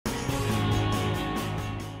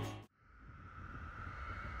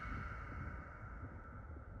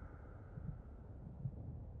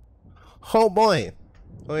Oh boy.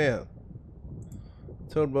 Oh yeah.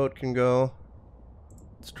 Toadboat can go.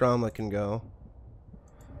 Strama can go.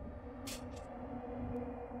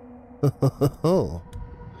 Oh.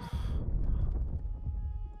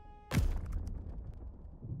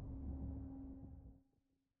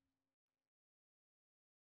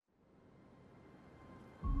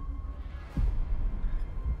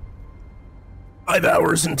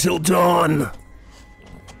 Hours until dawn.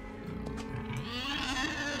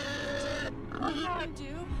 What are you gonna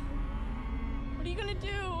do? What are you gonna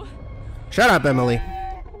do? Shut up, Emily.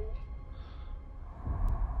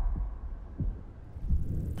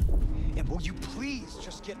 And will you please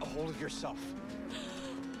just get a hold of yourself?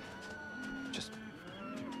 Just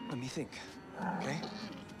let me think, okay?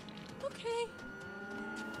 Okay.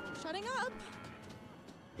 Shutting up.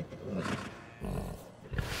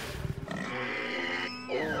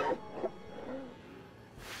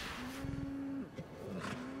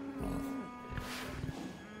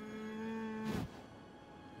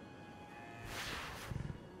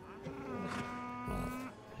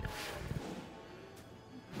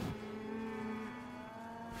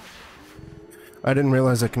 I didn't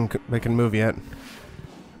realize I can move yet.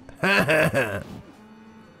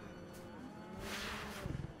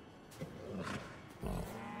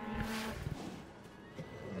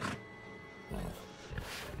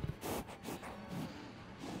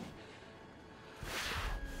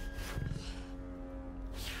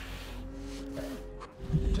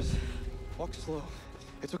 Just walk slow.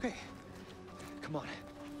 It's okay. Come on.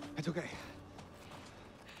 It's okay.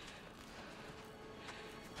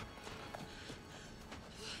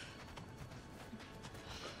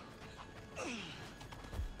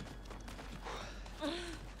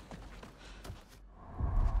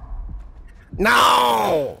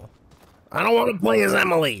 No! I don't want to play as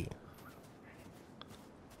Emily.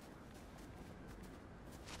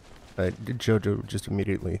 Jojo just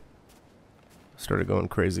immediately started going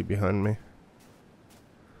crazy behind me.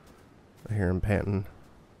 I hear him panting.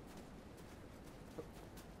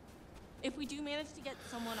 If we do manage to get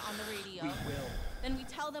someone on the radio, then we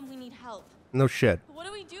tell them we need help. No shit. But what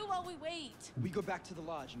do we do while we wait? We go back to the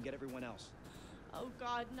lodge and get everyone else. Oh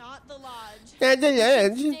God, not the lodge. At the We should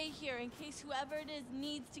lodge. stay here in case whoever it is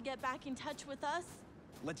needs to get back in touch with us.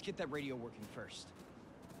 Let's get that radio working first.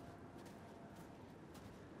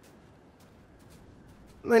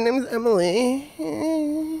 My name's Emily.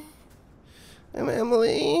 I'm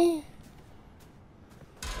Emily.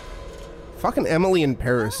 Fucking Emily in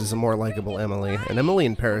Paris is a more likable Emily, and Emily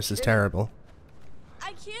in Paris is terrible.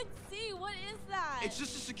 I can't see. What is that? It's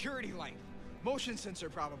just a security light. Motion sensor,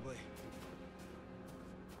 probably.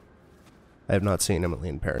 I have not seen Emily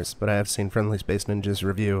in Paris, but I have seen Friendly Space Ninja's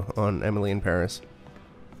review on Emily in Paris.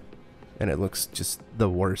 And it looks just the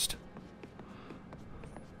worst.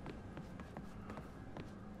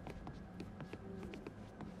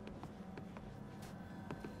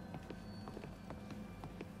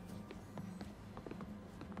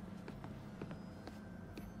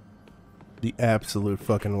 The absolute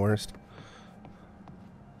fucking worst.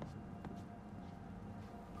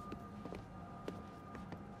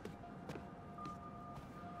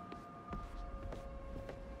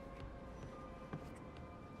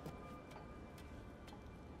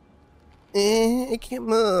 I can't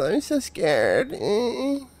move. I'm so scared.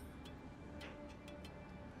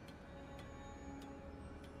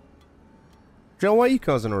 Joe, why are you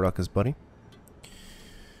causing a ruckus, buddy?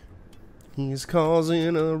 He's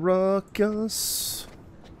causing a ruckus.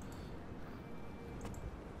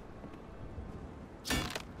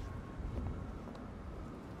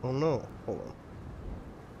 Oh no, hold on.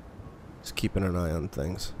 Just keeping an eye on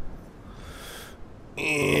things.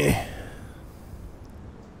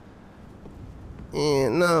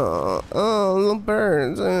 No. Oh, the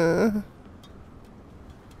birds. Why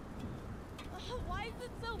is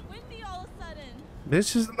it so windy all of a sudden?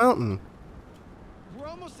 This is the mountain. We're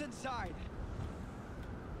almost inside.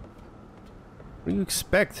 What do you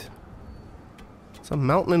expect? It's a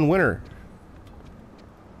mountain in winter.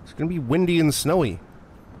 It's gonna be windy and snowy.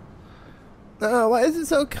 Oh, why is it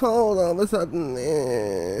so cold all of a sudden?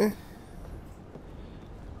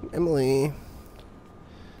 Emily.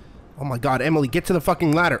 Oh my god, Emily, get to the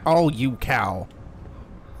fucking ladder. Oh, you cow.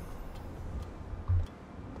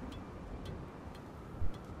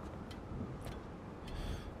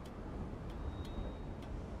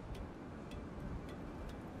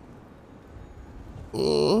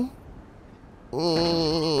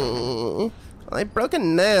 I broke a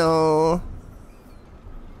nail.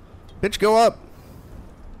 Bitch, go up.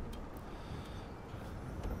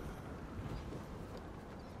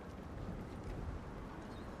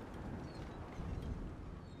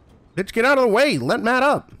 Bitch, get out of the way. Let Matt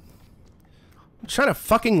up. I'm trying to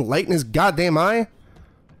fucking lighten his goddamn eye.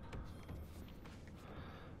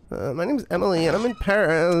 My name's Emily, and I'm in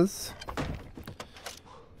Paris.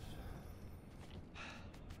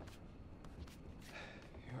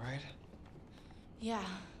 You alright? Yeah.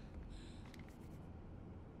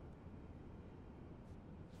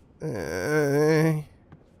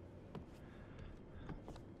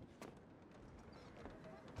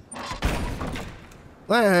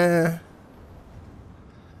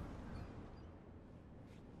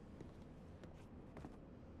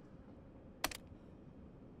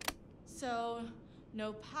 So,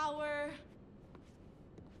 no power.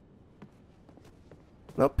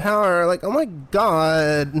 No power. Like, oh my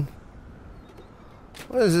god.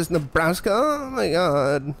 What is this, Nebraska? Oh my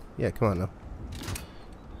god. Yeah, come on now.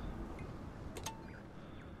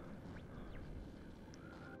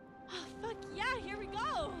 Oh, fuck yeah, here we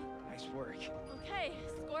go. Nice work. Okay,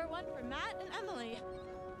 score 1 for Matt and Emily.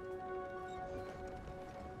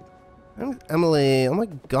 I'm Emily. Oh my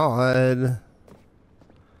god.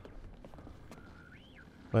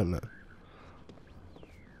 Wait a minute.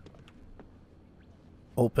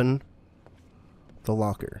 Open the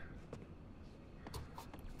locker.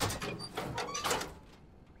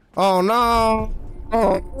 Oh no!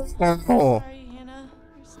 Oh, Sorry, Hannah.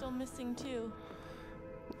 You're still missing too.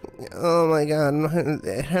 oh my god.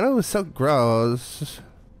 Hannah was so gross.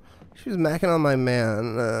 She was macking on my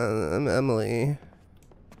man. I'm Emily.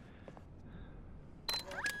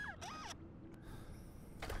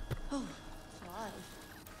 Oh, God.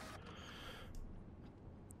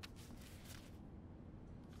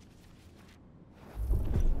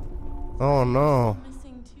 Oh no.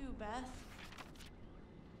 Missing too, Beth.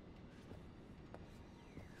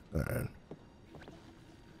 Alright.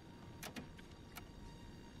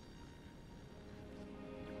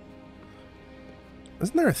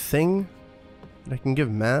 Isn't there a thing that I can give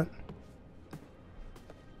Matt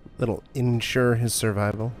that'll ensure his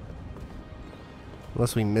survival?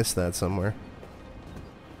 Unless we missed that somewhere.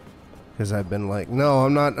 Because I've been like, no,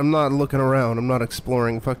 I'm not looking around. I'm not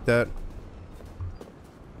exploring. Fuck that.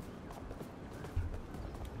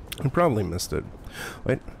 I probably missed it.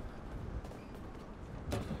 Wait.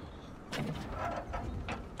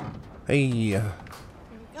 Hey. Here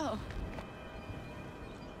we go.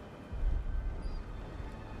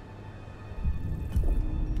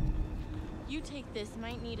 You take this,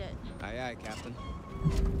 might need it. Aye, aye, Captain.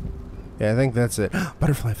 Yeah, I think that's it.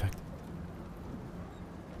 Butterfly effect.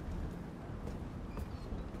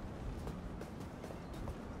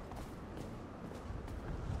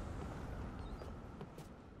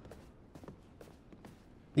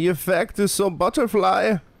 The effect is so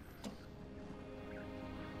butterfly.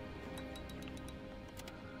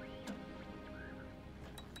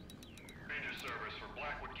 Ranger service for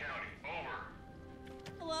Blackwood County. Over.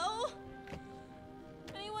 Hello?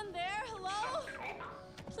 Anyone there? Hello? Over.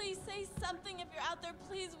 Please say something if you're out there,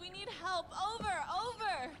 please. We need help. Over,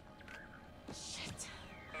 over. Shit.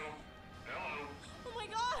 Hello. Hello. Oh my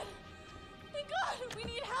god. Thank God. We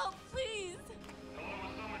need help, please. Hello,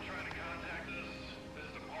 is someone trying to contact us? This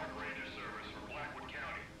is the Park Ranger service for Blackwood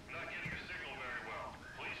County. We're not getting your signal very well.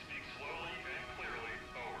 Please speak slowly and clearly.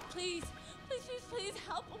 Over. Please, please, please, please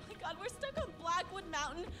help. Oh my god, we're stuck on Blackwood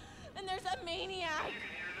Mountain and there's a maniac. If you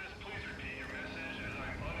can hear this, please repeat your message as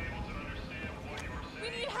I'm unable to understand what you are saying. We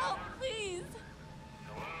need help, Over. please.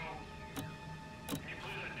 Hello? Can you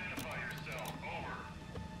please identify yourself? Over.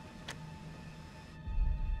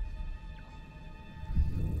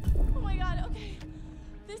 Oh my god, okay.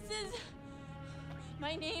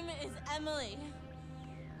 My name is Emily.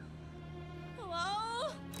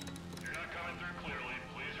 Hello? You're not coming through clearly.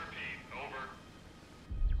 Please repeat. Over.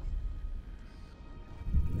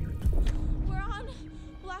 We're on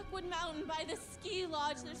Blackwood Mountain by the ski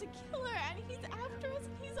lodge. There's a killer and he's after us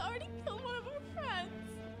and he's already killed one of our friends.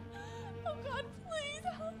 Oh god, please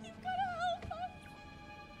help. You've gotta help us.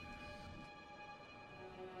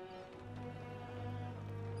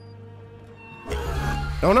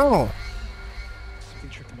 Oh no! Something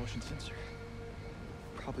tripped the motion sensor.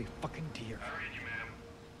 Probably fucking deer. I read you, ma'am.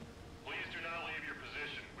 Please do not leave your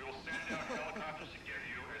position. We will send out helicopters to get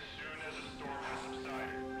you as soon as the storm has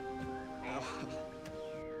subsided.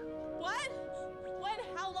 What? When?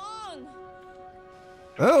 How long?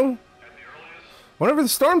 Oh! At the earliest, Whenever the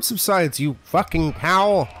storm subsides, you fucking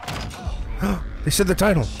cow! They said the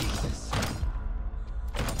title. Oh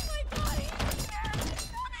my god,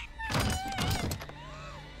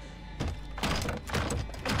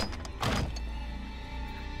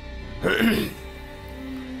 he's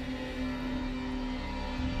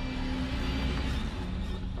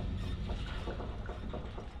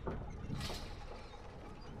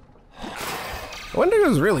he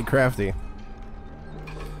was really crafty.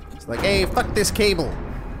 It's like, hey, fuck this cable.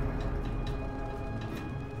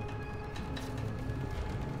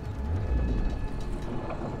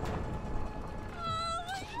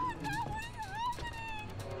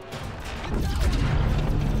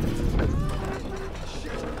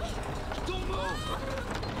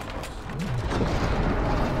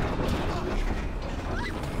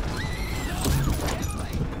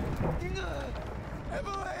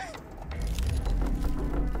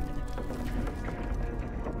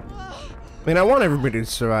 I mean, I want everybody to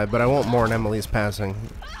survive, but I want more than Emily's passing.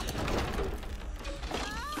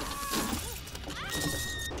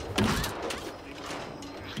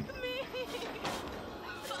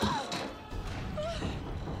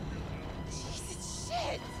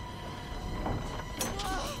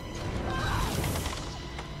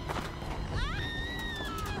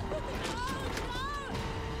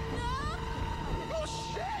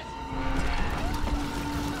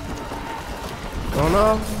 Oh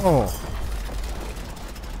no!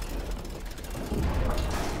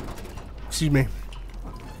 Excuse me.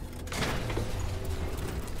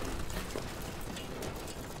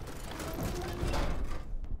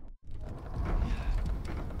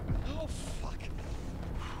 Oh, fuck.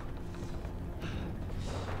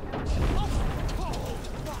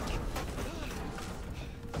 Fuck.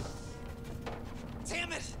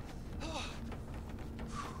 Damn it!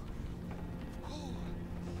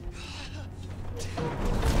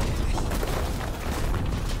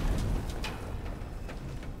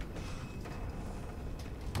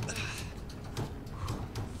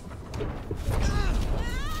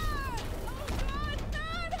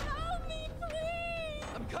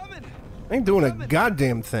 I ain't doing a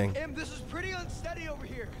goddamn thing. Em, this is pretty unsteady over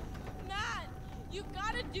here. Matt, you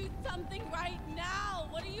gotta do something right now.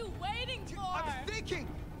 What are you waiting for? I'm thinking.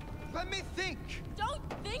 Let me think. Don't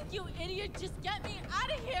think, you idiot. Just get me out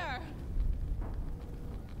of here.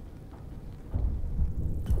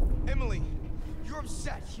 Emily, you're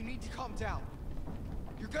upset. You need to calm down.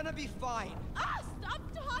 You're gonna be fine. Ah, stop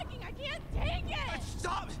talking. I can't take it.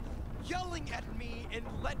 Stop yelling at me and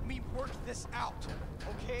let me work this out,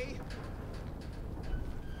 okay?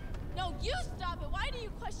 No, you stop it. Why do you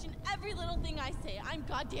question every little thing I say? I'm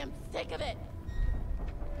goddamn sick of it.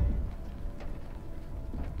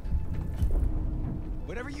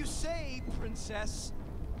 Whatever you say, princess.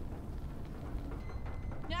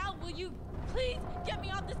 Now, will you please get me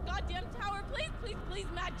off this goddamn tower? Please, please, please,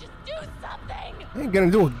 Matt, just do something. I ain't gonna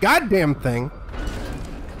do a goddamn thing.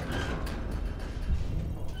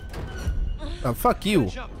 Oh, fuck you.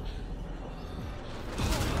 Jump.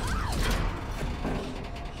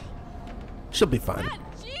 She'll be fine. Matt,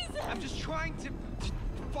 Jesus. I'm just trying to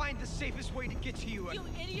find the safest way to get to you. You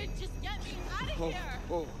idiot, just get me out of Oh, here.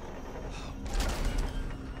 oh.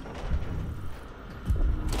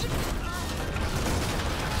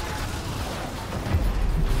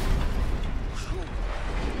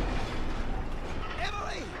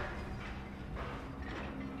 Emily!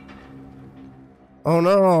 Oh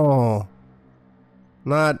no.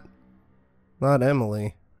 Not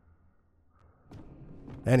Emily.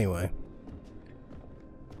 Anyway.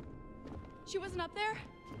 She wasn't up there?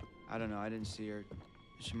 I don't know, I didn't see her.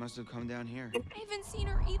 She must have come down here. I haven't seen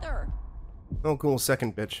her either. Oh cool,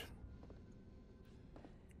 second bitch.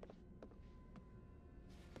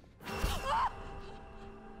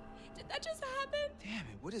 Did that just happen? Damn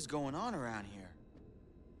it, what is going on around here?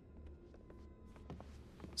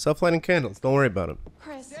 Self-lighting candles, don't worry about it.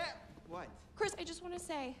 Chris, What? Chris, I just want to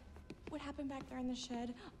say, what happened back there in the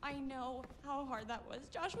shed? I know how hard that was.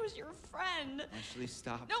 Josh was your friend. Ashley,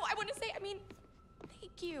 stop. No, I want to say,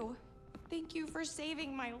 thank you. Thank you for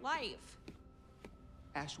saving my life.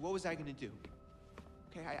 Ash, what was I gonna do?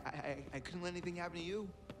 Okay, I couldn't let anything happen to you.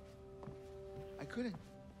 I couldn't.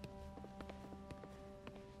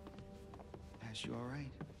 Ash, you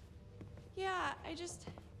alright? Yeah,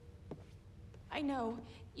 I know.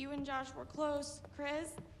 You and Josh were close, Chris.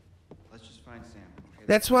 Let's just find Sam. Okay?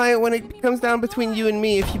 That's why when it comes down between you and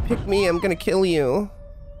me, if you pick me, I'm gonna kill you.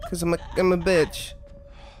 Cause I'm a bitch.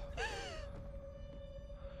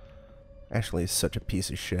 Ashley is such a piece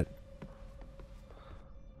of shit.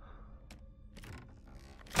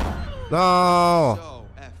 No! So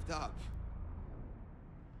effed up.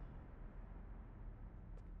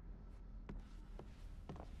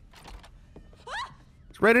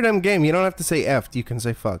 It's a rated M game, you don't have to say F'd, you can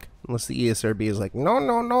say fuck. Unless the ESRB is like,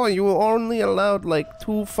 no, you were only allowed like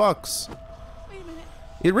 2 fucks. Wait a minute.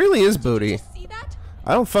 It really is Did you booty. just see that?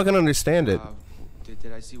 I don't fucking understand it.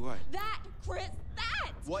 Did I see what? That, Chris,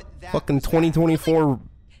 that! What that Fucking was that? 2024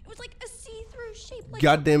 It was like a see-through shape, like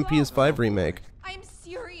goddamn a bow. PS5 remake. I'm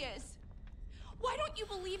serious. Why don't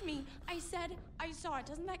saw it.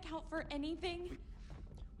 Doesn't that count for anything?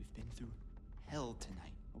 We've been through hell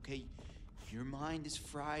tonight, okay? Your mind is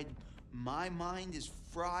fried. My mind is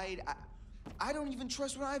fried. I don't even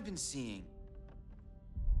trust what I've been seeing.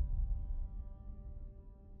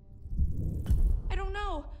 I don't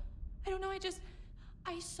know.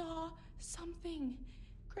 I saw something.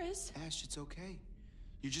 Chris? Ash, it's okay.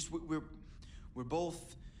 You're just, we're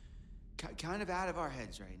both kind of out of our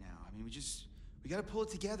heads right now. I mean, we gotta pull it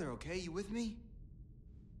together, okay? You with me?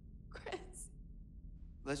 Chris?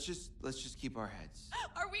 Let's just keep our heads.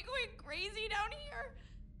 Are we going crazy down here?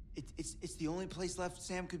 It's the only place left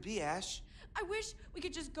Sam could be, Ash. I wish we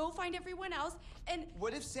could just go find everyone else and...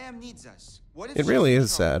 What if Sam needs us? What if It really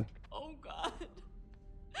is sad. Oh, God.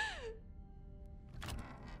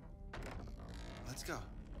 Let's go.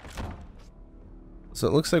 So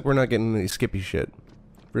it looks like we're not getting any Skippy shit.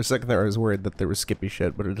 For a second there I was worried that there was Skippy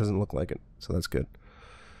shit, but it doesn't look like it. So that's good.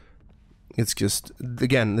 It's just,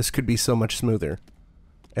 again, this could be so much smoother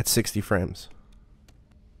at 60 frames.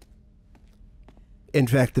 In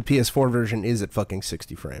fact, the PS4 version is at fucking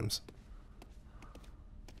 60 frames.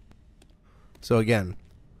 So again,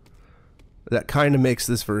 that kind of makes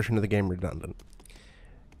this version of the game redundant.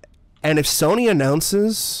 And if Sony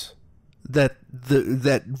announces that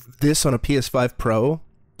this on a PS5 Pro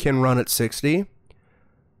can run at 60,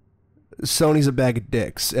 Sony's a bag of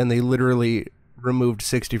dicks, and they literally removed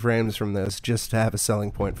 60 frames from this just to have a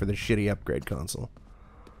selling point for the shitty upgrade console.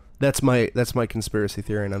 That's my conspiracy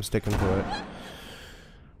theory, and I'm sticking to it.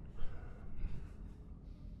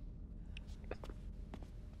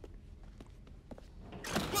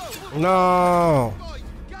 No. Oh,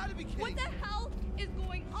 you gotta be kidding. What the hell is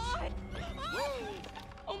going on?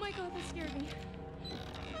 Oh my God, that scared me.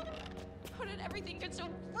 How did everything get so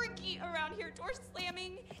freaky around here? Doors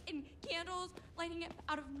slamming and candles lighting up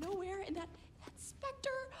out of nowhere, and that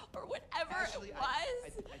specter or whatever Ashley, it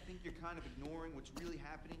was. I think you're kind of ignoring what's really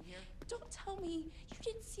happening here. Don't tell me you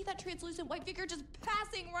didn't see that translucent white figure just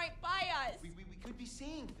passing right by us. We could be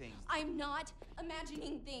seeing things. I'm not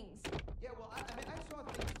imagining things. Yeah, well, I mean, I saw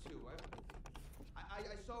things too. I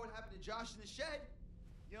saw what happened to Josh in the shed.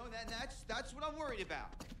 You know, that's what I'm worried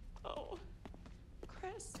about. Oh,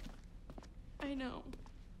 Chris, I know.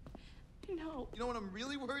 I know. You know what I'm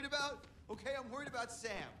really worried about? Okay, I'm worried about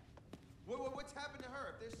Sam. What's happened to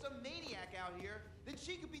her? If there's some maniac out here, then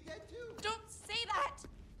she could be dead too. Don't say that,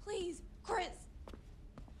 please, Chris.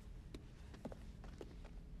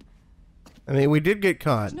 I mean, we did get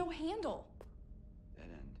caught. There's no handle. Dead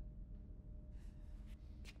end.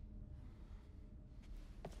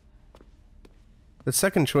 The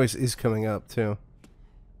second choice is coming up, too.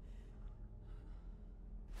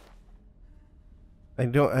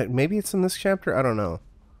 Maybe it's in this chapter? I don't know.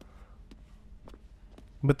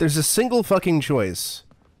 But there's a single fucking choice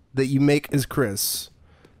that you make as Chris,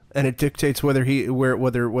 and it dictates whether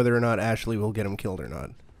or not Ashley will get him killed or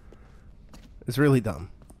not. It's really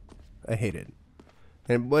dumb. I hate it.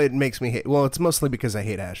 And it makes me hate... Well, it's mostly because I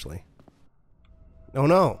hate Ashley. Oh,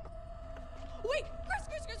 no. Wait, Chris,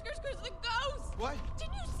 the ghost! What?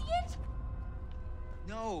 Didn't you see it?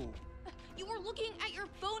 No. You were looking at your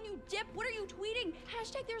phone, you dip. What are you tweeting?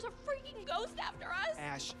 Hashtag there's a freaking ghost after us.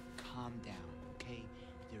 Ash, calm down, okay?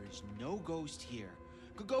 There is no ghost here.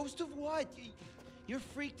 Ghost of what? You're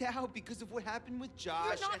freaked out because of what happened with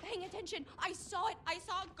Josh. You're not paying attention. I saw it. I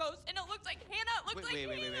saw a ghost, and it looked like Hannah. It looked like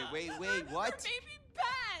Hannah. Wait, what? Or maybe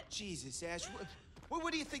Pat. Jesus, Ash.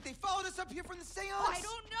 What do you think? They followed us up here from the seance? I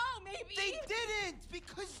don't know. Maybe. They didn't,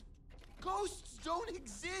 because ghosts don't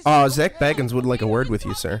exist. Zach okay? Baggins would like a word with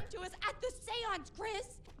you, sir. To us at the seance, Chris.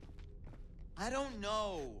 I don't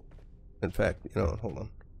know. In fact, you know, hold on.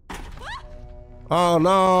 Oh,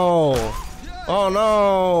 no. Oh,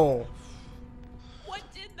 no. What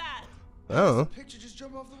did that? Oh. The picture just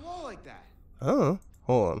jumped off the wall like that. Oh.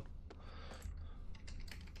 Hold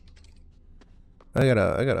on. I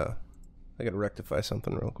gotta rectify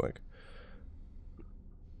something real quick.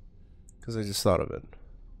 Because I just thought of it.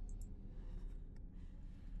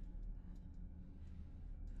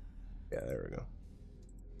 Yeah, there we go.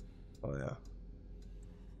 Oh, yeah.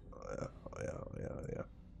 Oh, yeah. Oh, yeah. Oh, yeah. Oh, yeah.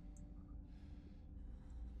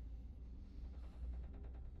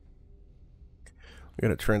 We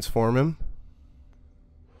gotta transform him.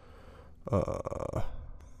 There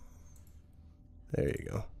you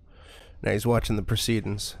go. Now he's watching the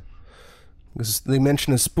proceedings. Because they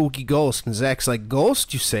mention a spooky ghost, and Zach's like,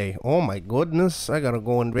 "Ghost, you say? Oh my goodness, I gotta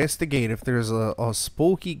go investigate if there's a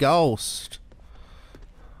spooky ghost."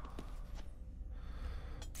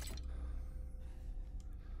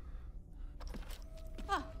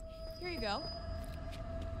 Ah, here you go.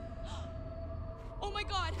 Oh my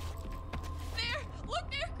God. There.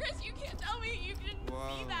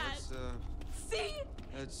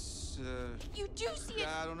 It's You do see it.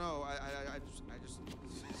 I don't know. I just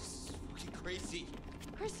it's fucking crazy.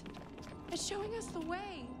 Chris, it's showing us the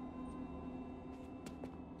way.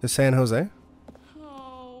 To San Jose?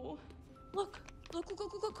 Oh. Look,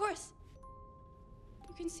 Chris.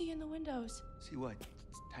 You can see in the windows. See what?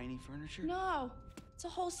 Tiny furniture? No, it's a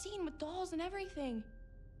whole scene with dolls and everything.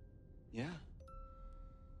 Yeah.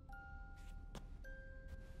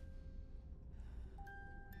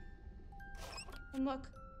 And look,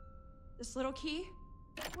 this little key.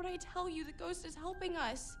 What I tell you, the ghost is helping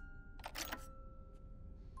us.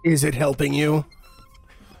 Is it helping you?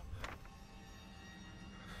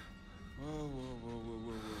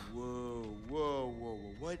 Whoa.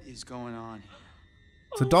 What is going on?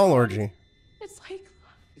 It's a doll orgy. It's like...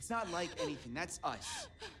 It's not like anything. That's us.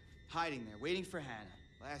 Hiding there, waiting for Hannah.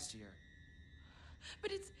 Last year.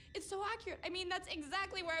 But it's so accurate. I mean, that's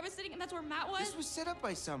exactly where I was sitting, and that's where Matt was. This was set up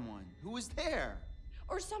by someone. Who was there?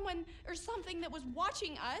 Or someone, or something that was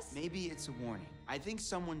watching us. Maybe it's a warning. I think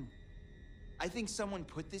someone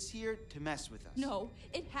put this here to mess with us. No,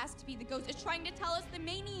 it has to be the ghost. It's trying to tell us the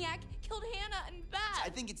maniac killed Hannah and Beth. I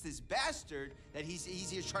think it's this bastard that he's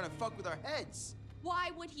here trying to fuck with our heads.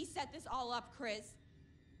 Why would he set this all up, Chris?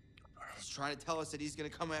 He's trying to tell us that he's gonna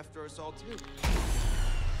come after us all too.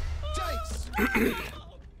 Dykes!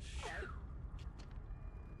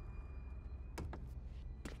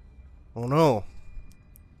 Oh no.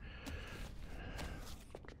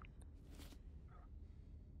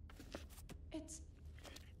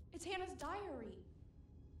 It's Hannah's diary.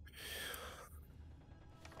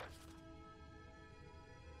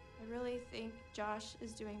 I really think Josh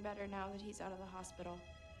is doing better now that he's out of the hospital.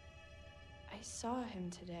 I saw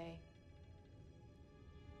him today.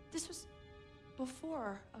 This was a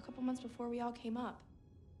couple months before we all came up.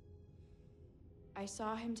 I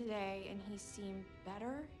saw him today and he seemed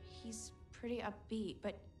better. He's pretty upbeat,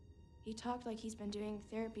 but he talked like he's been doing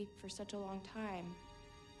therapy for such a long time.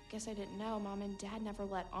 Guess I didn't know. Mom and Dad never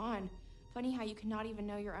let on. Funny how you cannot even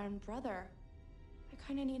know your own brother. I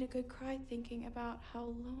kind of need a good cry thinking about how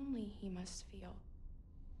lonely he must feel.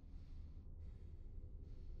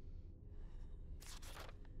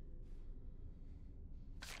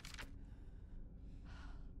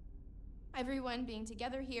 Everyone being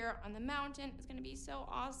together here on the mountain is gonna be so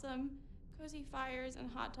awesome. Cozy fires and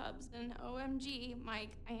hot tubs and OMG,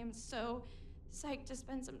 Mike, I am so psyched to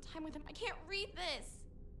spend some time with him. I can't read this.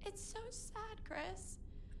 It's so sad, Chris.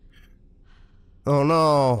 Oh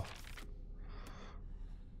no.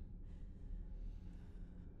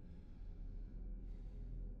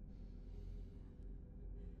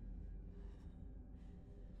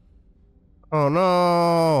 Oh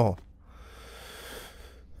no.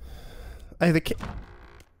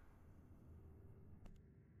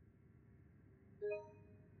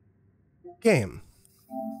 Game.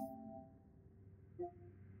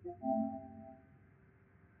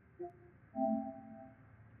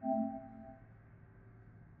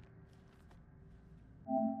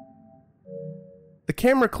 The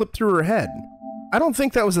camera clipped through her head. I don't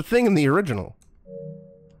think that was a thing in the original.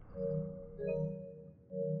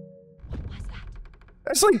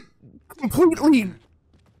 What's that? That's like completely...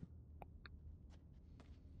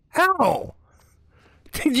 How?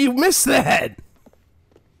 Did you miss that?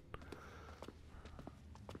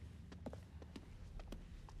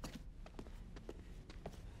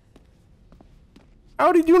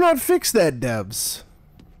 How did you not fix that, Debs?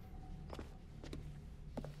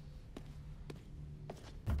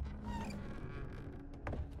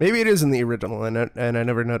 Maybe it is in the original, and I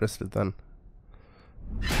never noticed it then.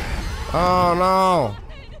 Oh no!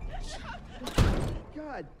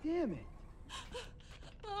 God damn it!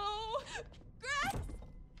 Oh, Chris!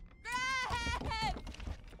 Chris!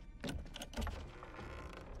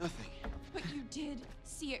 Nothing. But you did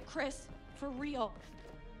see it, Chris. For real.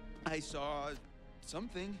 I saw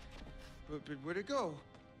something, but where'd it go?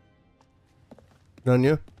 Done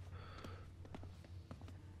you?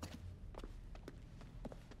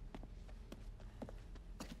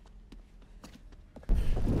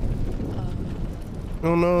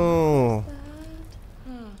 Oh no!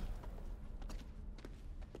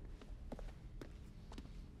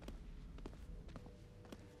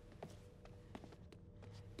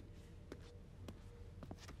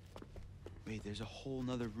 Wait, there's a whole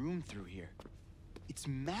nother room through here. It's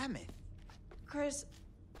mammoth. Chris,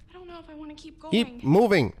 I don't know if I want to keep going. Keep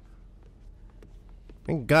moving!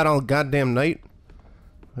 Ain't got all goddamn night.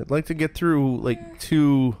 I'd like to get through like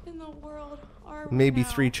 2, in the world are we maybe now?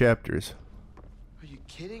 3 chapters. Are you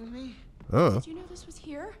kidding me? Oh. Did you know this was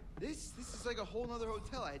here? This is like a whole nother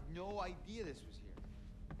hotel. I had no idea this was here.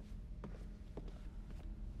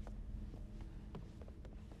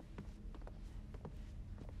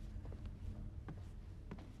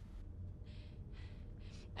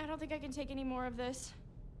 don't think I can take any more of this.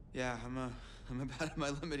 Yeah, I'm about at my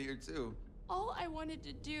limit here too. All I wanted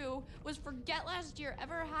to do was forget last year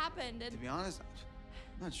ever happened and... To be honest,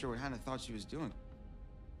 I'm not sure what Hannah thought she was doing.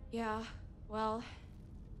 Yeah, well,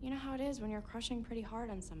 you know how it is when you're crushing pretty hard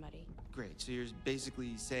on somebody. Great, so you're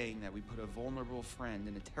basically saying that we put a vulnerable friend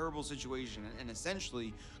in a terrible situation and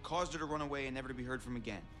essentially caused her to run away and never to be heard from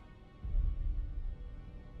again.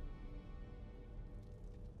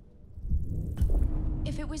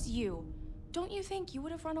 If it was you, don't you think you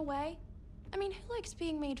would have run away? I mean, who likes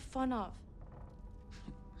being made fun of?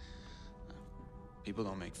 People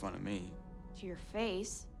don't make fun of me. To your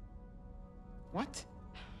face. What?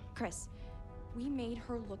 Chris, we made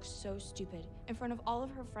her look so stupid in front of all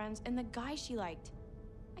of her friends and the guy she liked.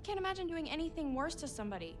 I can't imagine doing anything worse to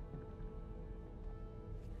somebody.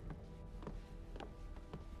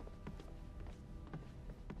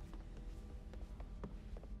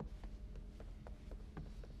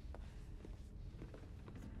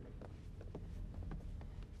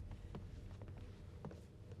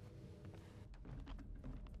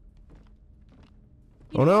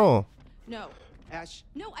 Oh no. No. Ash,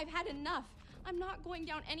 No, I've had enough. I'm not going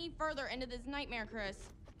down any further into this nightmare, Chris.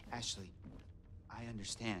 Ashley, I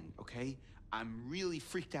understand, okay? I'm really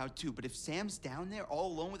freaked out too, but if Sam's down there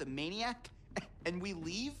all alone with a maniac and we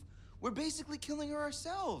leave, we're basically killing her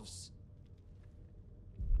ourselves.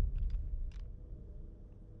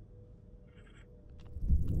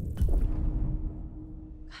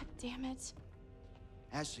 God damn it.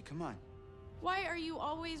 Ashley, come on. Why are you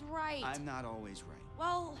always right? I'm not always right.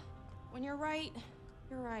 Well, when you're right,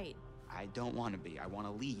 you're right. I don't want to be. I want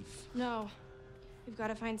to leave. No. We've got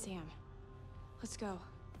to find Sam. Let's go.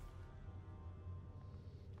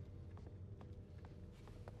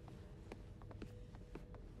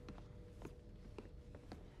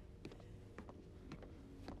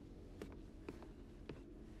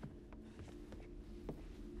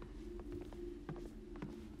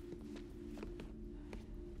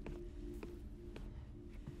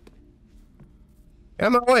 Get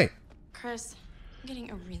out of my way. Chris, I'm getting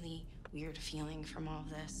a really weird feeling from all of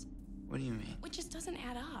this. What do you mean? It just doesn't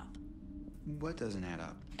add up. What doesn't add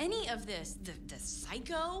up? Any of this, the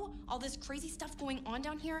psycho, all this crazy stuff going on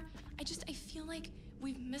down here, I feel like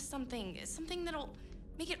we've missed something. Something that'll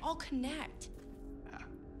make it all connect.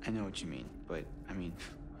 I know what you mean, but I mean,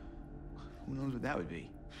 who knows what that would be?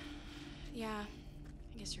 Yeah,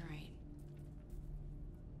 I guess you're right.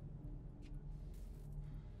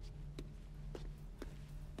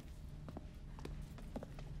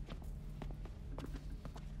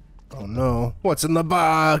 Oh no. What's in the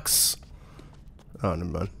box? Oh, never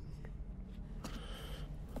mind.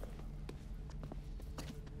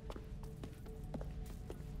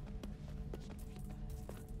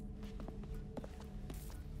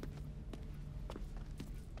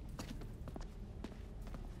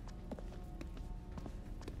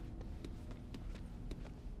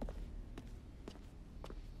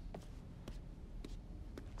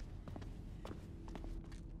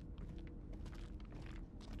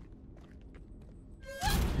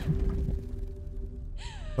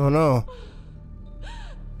 Oh no.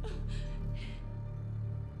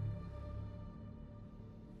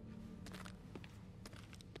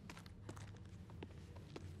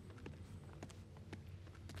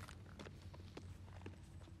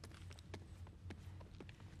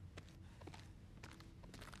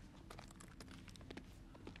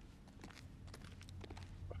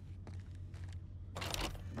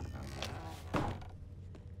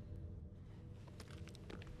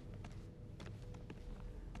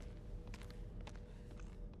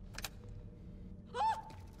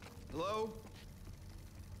 Hello?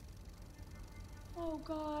 Oh,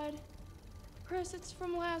 God. Chris, it's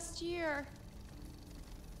from last year.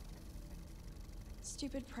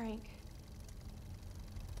 Stupid prank.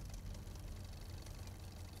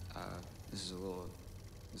 This is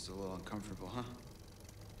a little uncomfortable, huh?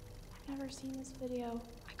 I've never seen this video.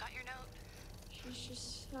 I got your note. She's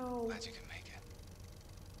just so... Glad you can make it.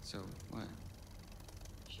 So, what?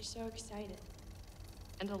 She's so excited.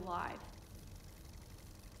 And alive.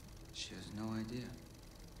 She has no idea.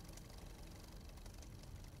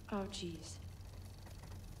 Oh, jeez.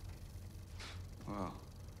 Wow.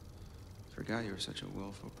 Forgot you were such a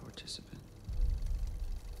willful participant.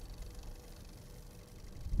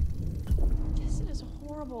 This is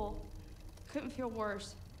horrible. Couldn't feel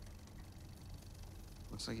worse.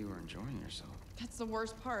 Looks like you were enjoying yourself. That's the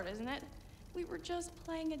worst part, isn't it? We were just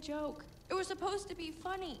playing a joke. It was supposed to be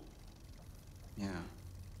funny. Yeah.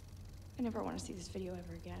 I never want to see this video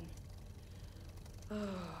ever again.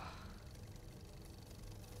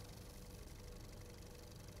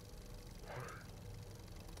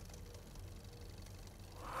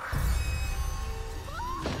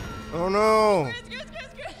 Oh no! Chris!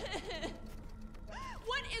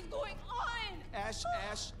 What is going on? Ash,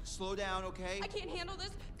 slow down, okay? I can't handle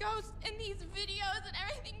this. Ghosts and these videos and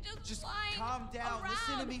everything just flying calm down. around.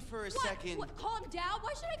 Listen to me for a second. What? Calm down?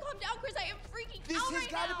 Why should I calm down, Chris? I am freaking This out has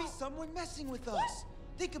right got to now. be someone messing with us.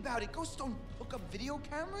 Think about it. Ghosts don't hook up video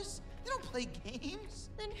cameras. They don't play games.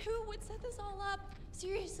 Then who would set this all up?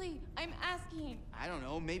 Seriously, I'm asking. I don't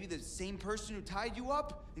know. Maybe the same person who tied you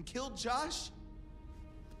up and killed Josh?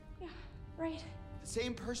 Yeah, right. The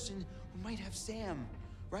same person who might have Sam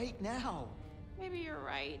right now. Maybe you're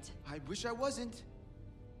right. I wish I wasn't.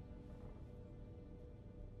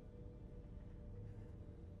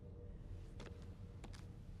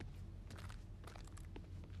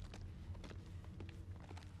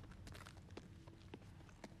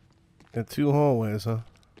 Got 2 hallways, huh?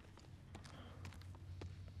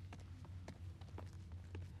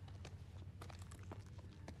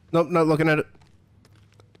 Nope, not looking at it.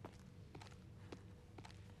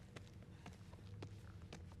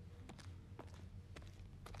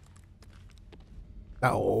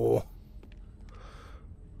 Ow. Or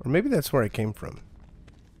maybe that's where I came from.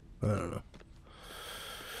 I don't know.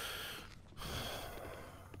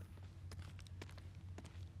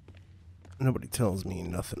 Nobody tells me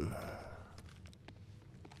nothing.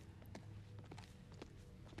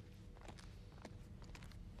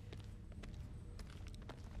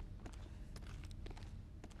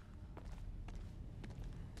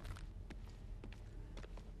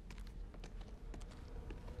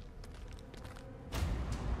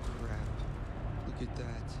 Crap. Look at that.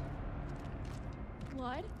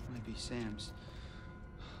 What? Might be Sam's.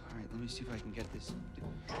 All right, let me see if I can get this.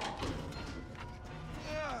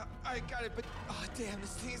 I got it, but oh damn,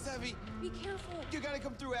 this thing is heavy. Be careful. You gotta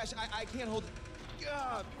come through, Ash. I can't hold it.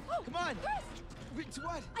 Come on. Chris! Wait,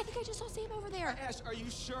 what? I think I just saw Sam over there. Ash, are you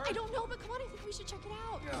sure? I don't know, but come on, I think we should check it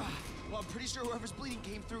out. Well, I'm pretty sure whoever's bleeding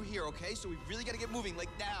came through here, okay? So we really gotta get moving, like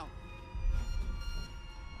now.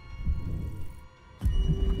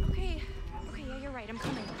 Okay, yeah, you're right. I'm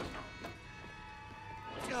coming.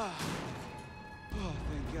 Oh,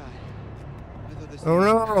 thank God. I thought this Oh thing was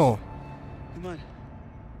no! worse. Come on.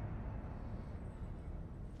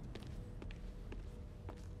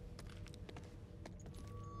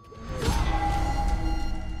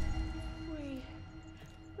 Wait,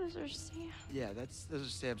 those are Sam. Yeah, those are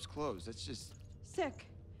Sam's clothes. That's just... Sick.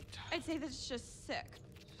 I'd say that's just sick.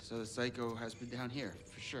 So the psycho has been down here,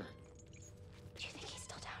 for sure. Do you think he's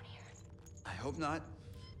still down here? I hope not.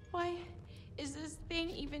 Why is this thing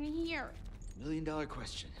even here? $1 million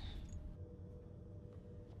question.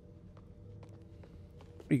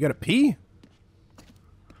 You gotta pee?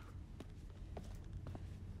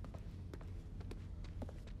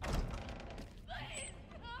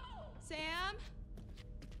 Sam?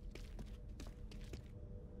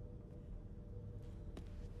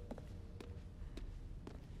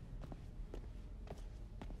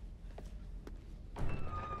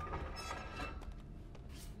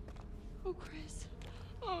 Oh, Chris.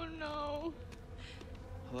 Oh, no.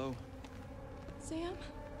 Hello? Sam?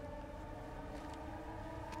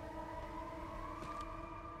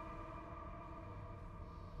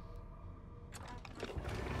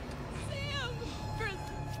 Sam! Chris,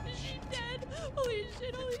 is she dead? Holy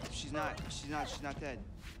shit, holy shit. She's not dead.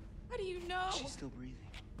 How do you know? She's still breathing.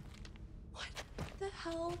 What the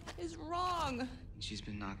hell is wrong? She's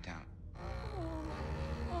been knocked out.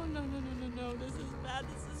 Oh, no. This is bad.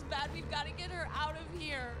 This is bad. We've got to get her out of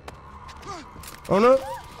here. Oh no!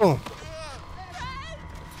 Oh. Fred!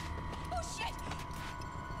 Oh, shit!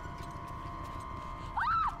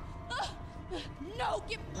 Ah! No,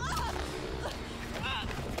 get up!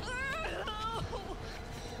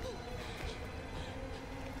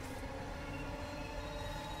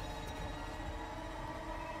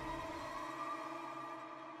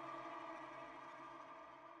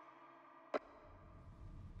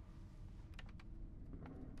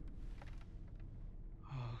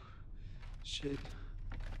 Shit.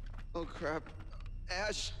 Oh crap.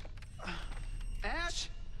 Ash! Ash!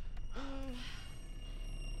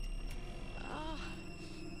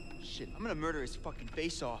 Shit, I'm gonna murder his fucking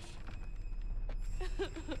face off.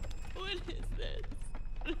 What is this?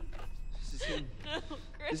 This is him. No,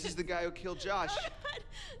 Chris. This is the guy who killed Josh.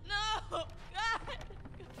 No, God.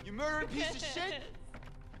 You murdering piece of shit!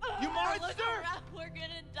 You Look monster! around. We're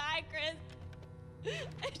gonna die, Chris.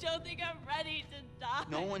 I don't think I'm ready to die.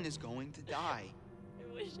 No one is going to die.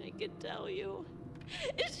 I wish I could tell you.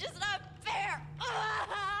 It's just not fair.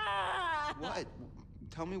 What?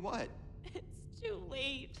 Tell me what? It's too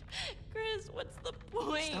late. Chris, what's the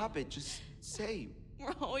point? Stop it. Just say.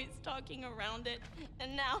 We're always talking around it.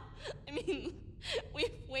 And now, I mean,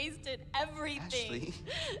 We've wasted everything. Ashley,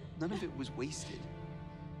 none of it was wasted.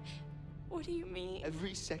 What do you mean?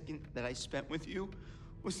 Every second that I spent with you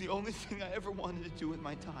was the only thing I ever wanted to do with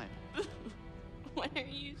my time. What are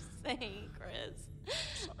you saying, Chris?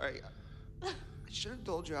 Sorry. I should have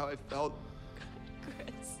told you how I felt.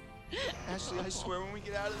 Chris. Ashley, I swear when we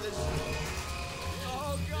get out of this.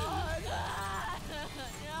 Oh, God.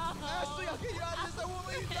 No. Ashley, I'll get you out of this. I won't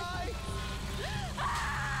let you die.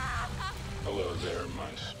 Hello there, my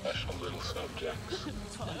special little subjects.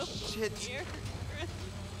 Oh, shit.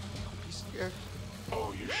 Don't be scared.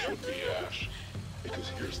 Oh, you should be, Ash. Because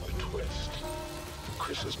here's the twist.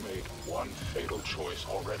 Chris has made one fatal choice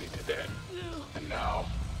already today. And now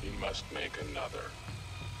he must make another.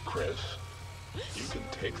 Chris, you can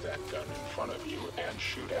take that gun in front of you and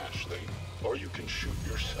shoot Ashley, or you can shoot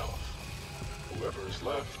yourself. Whoever is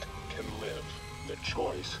left can live. The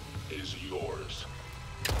choice is yours.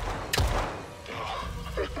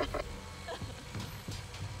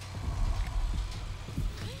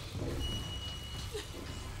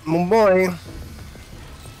 Oh boy.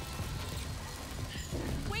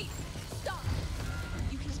 Wait, stop.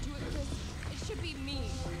 You can do it, Chris. It should be me.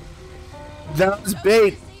 That was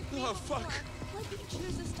bait. Save me before. Let me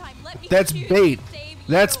choose this time. Let me That's choose bait. to save you.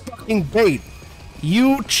 That's fucking bait.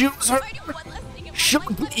 You choose her. I know one less thing in my She'll life.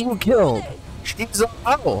 get Let you me do killed. this. She's a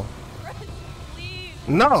hoe. Chris, please.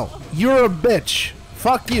 No, you're a bitch.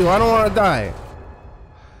 Fuck you. I don't want to die.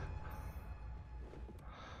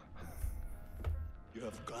 You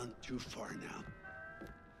have gone too far now.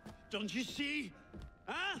 Don't you see?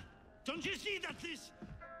 Huh? Don't you see that this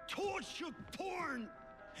torture porn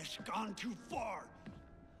has gone too far?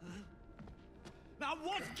 Huh? Now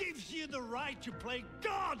what gives you the right to play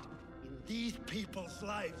God in these people's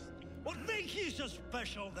lives? What makes you so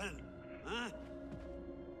special then? Huh?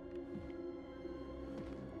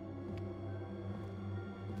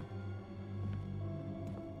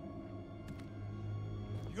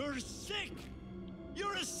 You're sick!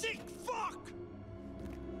 You're a sick fuck!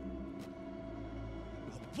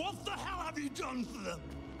 What the hell have you done to them?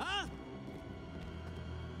 Huh?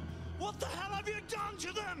 What the hell have you done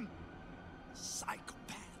to them?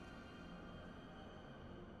 Psychopath.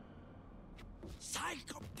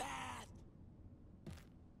 Psychopath!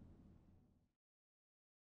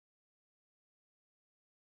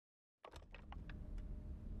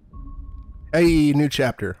 Hey, new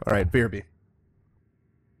chapter. All right, BRB.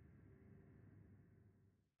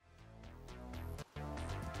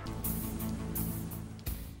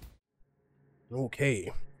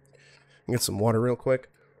 Okay. Get some water real quick.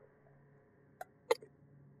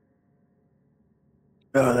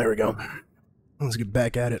 Oh, there we go. Let's get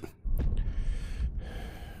back at it.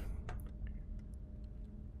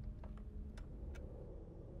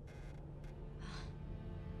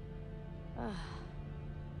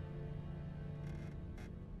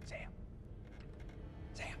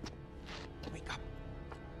 Sam, wake up.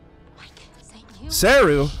 Mike, is that you?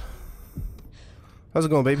 Saru! How's it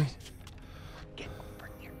going, baby? Get over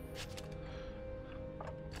here.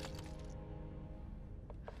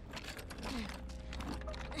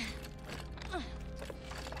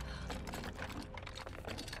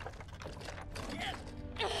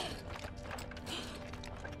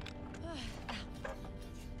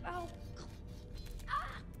 Ow.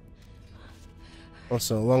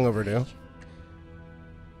 Also, long overdue.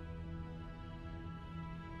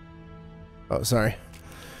 Oh, sorry.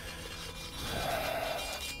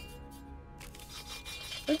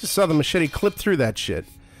 I just saw the machete clip through that shit.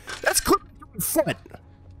 That's clipping through my foot!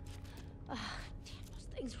 Damn, those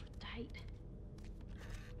things were tight.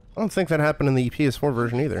 I don't think that happened in the PS4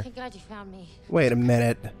 version either. Thank God you found me. Wait a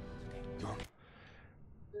minute. Those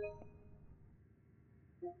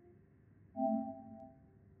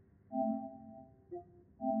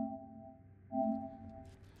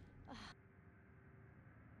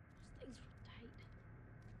things were tight.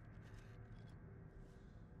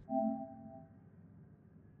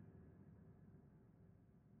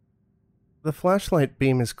 The flashlight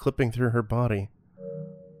beam is clipping through her body.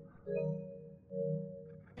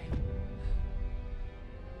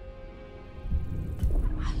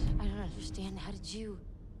 I don't understand. How did you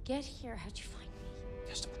get here? How'd you find me?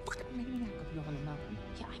 There's a fucking maniac up here on the mountain.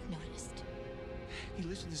 Yeah, I've noticed. He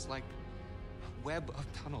lives in this, like, web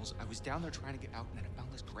of tunnels. I was down there trying to get out, and then I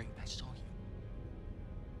found this grate, and I saw you.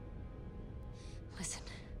 Listen,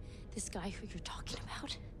 this guy who you're talking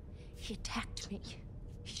about, he attacked me.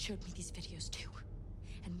 He showed me these videos too.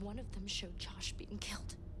 And one of them showed Josh being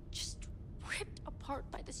killed. Just ripped apart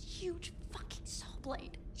by this huge fucking saw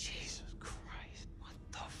blade. Jesus Christ. What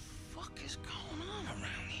the fuck is going on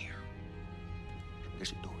around here?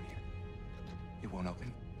 There's a door here. It won't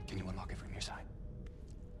open. Can you unlock it from your side?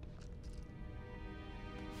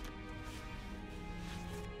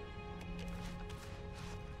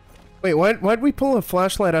 Wait, why'd we pull a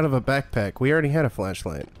flashlight out of a backpack? We already had a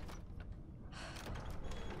flashlight.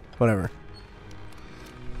 Whatever.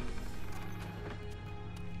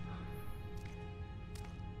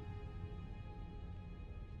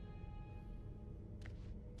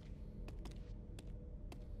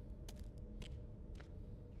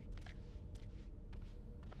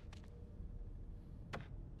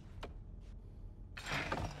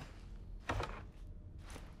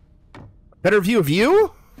 Better view of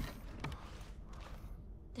you?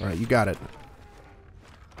 Alright, you got it.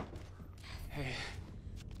 Hey.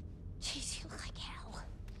 Jeez, you look like hell.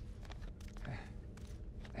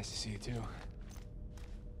 Nice to see you too.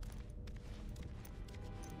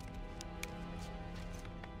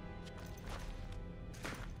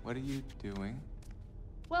 What are you doing?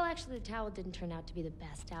 Well, actually, the towel didn't turn out to be the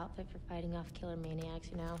best outfit for fighting off killer maniacs,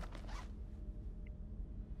 you know.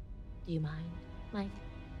 Do you mind, Mike?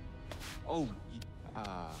 Oh,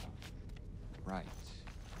 right.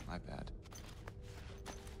 My bad.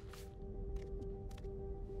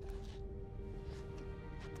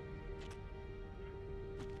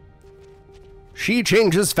 She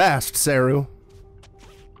changes fast, Saru.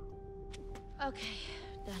 Okay,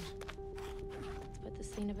 done. Let's put this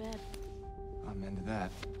thing to bed. I'm into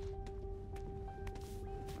that.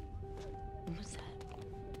 What's that?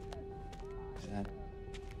 Is that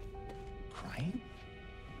crying?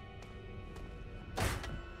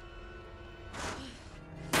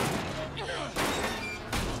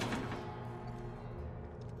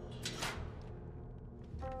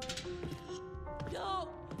 No,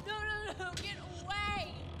 get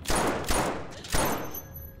away!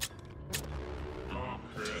 Oh,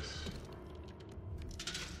 Chris.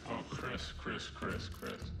 Oh, Chris.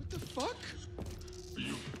 What the fuck?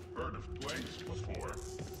 You've heard of blanks before.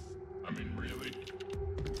 I mean, really?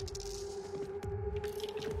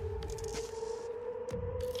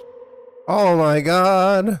 Oh my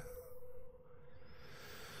god.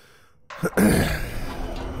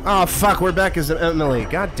 Oh fuck, we're back as Emily.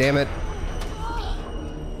 God damn it.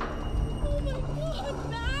 Oh my god,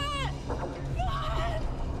 Matt! God!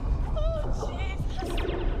 Oh, Jesus!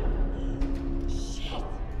 Shit!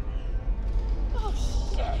 Oh,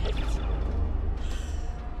 shit!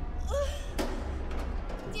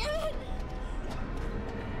 Damn it!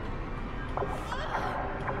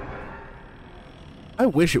 I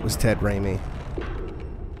wish it was Ted Raimi.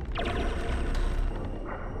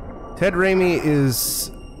 Ted Raimi is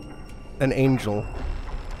an angel.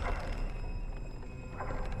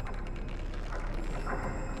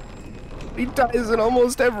 He dies in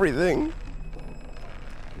almost everything.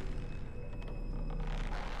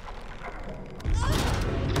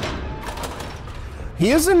 He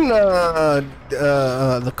is in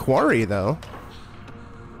The Quarry, though.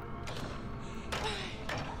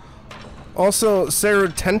 Also, Sarah,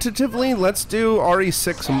 tentatively, let's do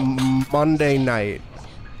RE6 Monday night.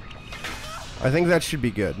 I think that should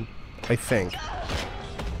be good. I think.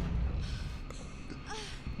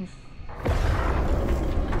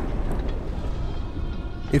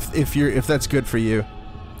 If that's good for you.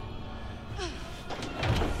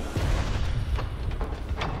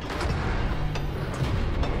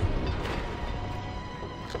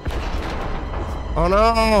 Oh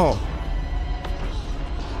no!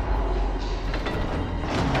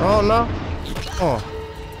 Oh no! Oh.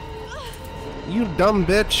 You dumb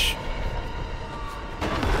bitch.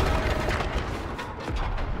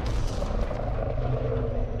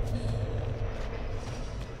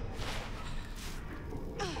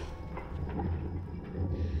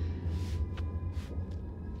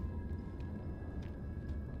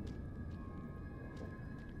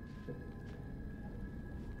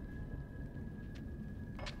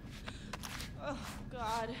 Oh,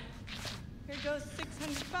 God. Here goes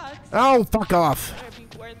 $600. Oh, fuck off. Better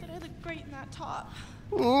be worth it. I look great in that top.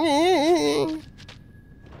 I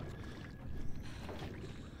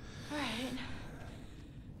Alright.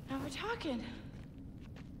 Now we're talking.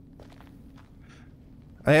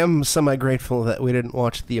 am semi-grateful that we didn't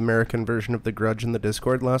watch the American version of The Grudge in the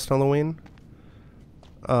Discord last Halloween.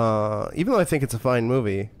 Even though I think it's a fine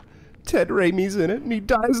movie. Ted Raimi's in it, and he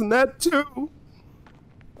dies in that too.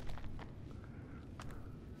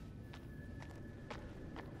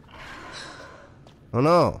 Oh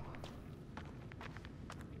no.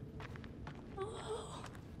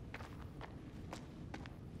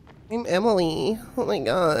 I'm Emily. Oh my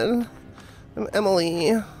god. I'm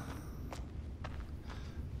Emily.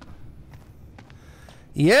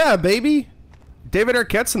 Yeah, baby. David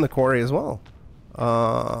Arquette's in The Quarry as well.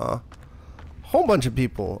 whole bunch of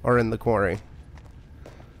people are in the quarry.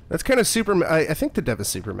 That's kind of super... I think the dev is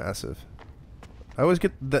Supermassive. I always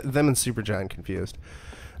get them and Supergiant confused.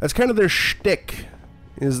 That's kind of their shtick,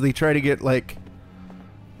 is they try to get, like,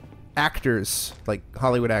 actors, like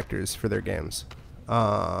Hollywood actors, for their games.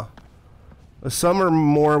 Some are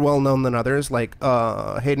more well-known than others, like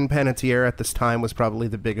Hayden Panettiere at this time was probably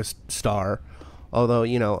the biggest star. Although,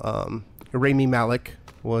 you know, Rami Malek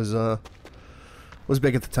was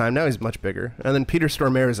big at the time. Now he's much bigger. And then Peter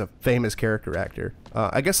Stormare is a famous character actor.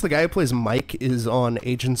 I guess the guy who plays Mike is on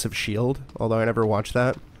Agents of S.H.I.E.L.D., although I never watched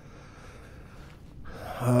that.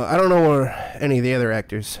 I don't know any of the other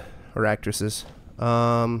actors or actresses.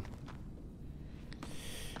 Man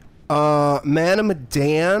of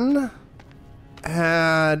Medan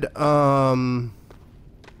had,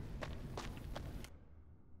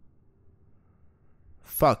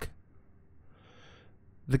 fuck.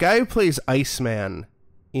 The guy who plays Iceman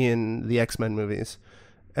in the X-Men movies.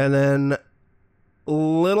 And then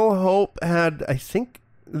Little Hope had, I think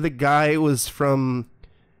the guy was from,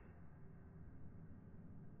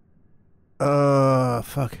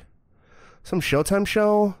 fuck. Some Showtime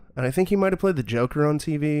show, and I think he might have played the Joker on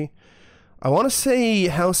TV. I want to say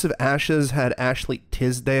House of Ashes had Ashley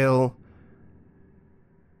Tisdale,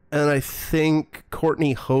 and I think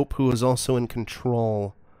Courtney Hope, who was also in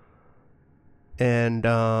Control, and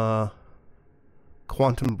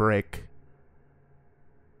Quantum Break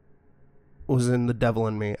was in The Devil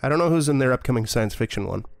in Me. I don't know who's in their upcoming science fiction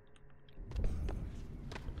one.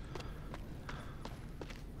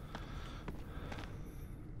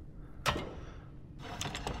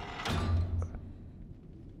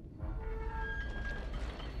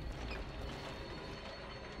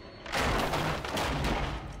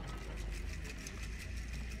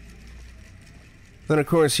 Then, of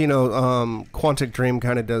course, you know, Quantic Dream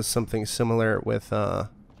kind of does something similar with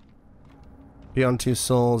Beyond Two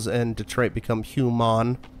Souls and Detroit Become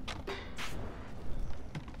Human.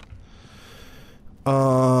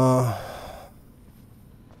 I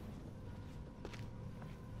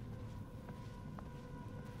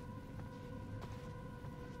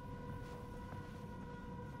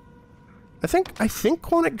think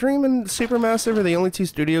Quantic Dream and Supermassive are the only two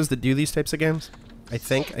studios that do these types of games. I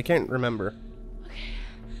think. I can't remember.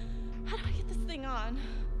 How do I get this thing on?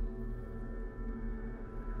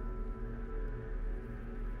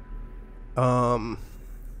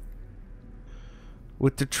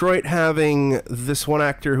 With Detroit having this one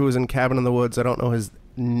actor who was in Cabin in the Woods, I don't know his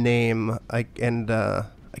name, I can't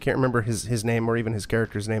remember his name or even his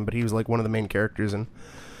character's name, but he was like one of the main characters in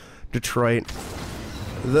Detroit.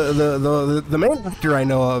 The main actor I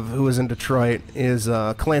know of who was in Detroit is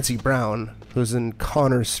Clancy Brown, who's in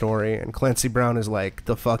Connor's Story, and Clancy Brown is like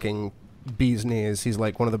the fucking bee's knees. He's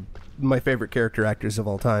like one of my favorite character actors of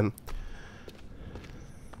all time.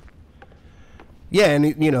 Yeah,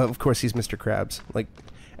 and you know, of course, he's Mr. Krabs. Like,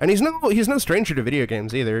 and he's no stranger to video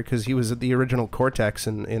games either, because he was at the original Cortex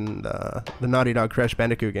in the Naughty Dog Crash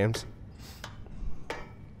Bandicoot games.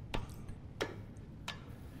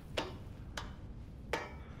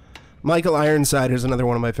 Michael Ironside is another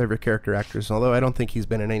one of my favorite character actors, although I don't think he's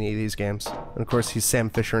been in any of these games. And of course, he's Sam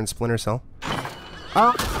Fisher in Splinter Cell.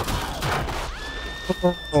 Ah!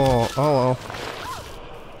 Oh.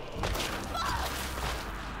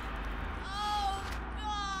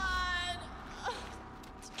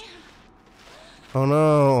 Oh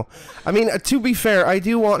no. I mean, to be fair, I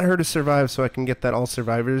do want her to survive so I can get that All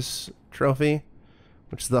Survivors trophy,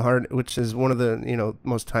 which is one of the, you know,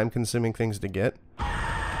 most time-consuming things to get.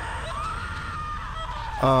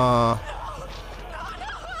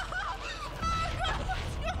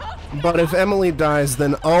 But if Emily dies,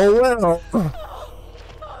 then oh well.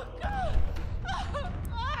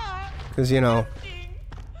 Because, you know,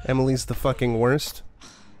 Emily's the fucking worst.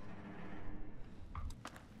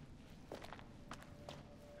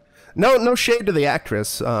 No shade to the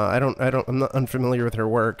actress. I'm not unfamiliar with her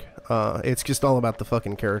work. It's just all about the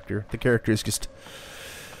fucking character. The character is just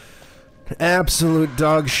absolute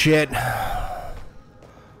dog shit.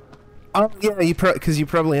 Oh yeah, because you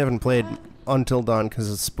probably haven't played Until Dawn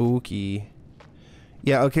because it's spooky.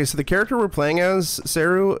 Yeah, okay, so the character we're playing as,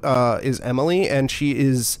 Saru, is Emily, and she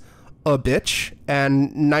is a bitch.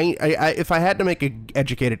 And if I had to make an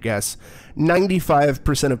educated guess,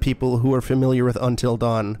 95% of people who are familiar with Until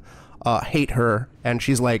Dawn hate her, and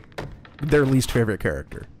she's like their least favorite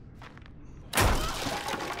character.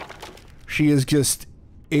 She is just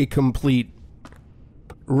a complete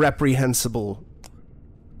reprehensible,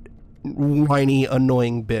 whiny,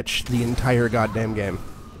 annoying bitch the entire goddamn game.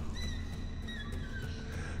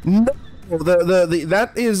 No,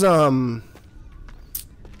 that is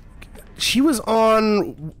She was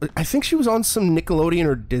on, I think she was on some Nickelodeon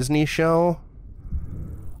or Disney show.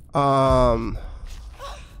 And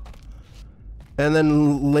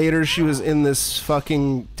then later she was in this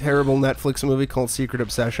fucking terrible Netflix movie called Secret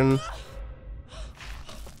Obsession.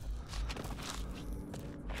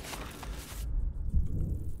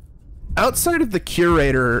 Outside of the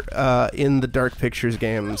curator in the Dark Pictures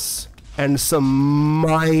games, and some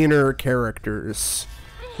minor characters,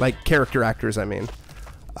 like character actors, I mean,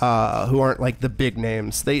 who aren't like the big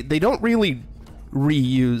names, they don't really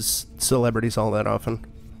reuse celebrities all that often,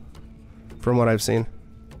 from what I've seen.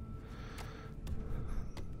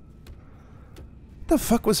 What the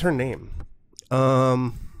fuck was her name?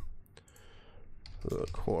 The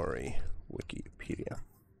Quarry Wikipedia.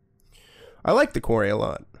 I like the Quarry a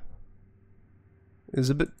lot. It's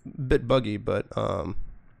a bit buggy, but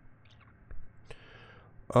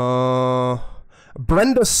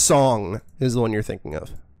Brenda Song is the one you're thinking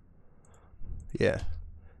of. Yeah.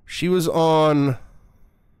 She was on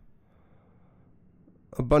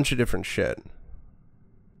a bunch of different shit.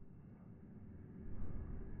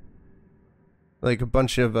 Like a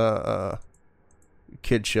bunch of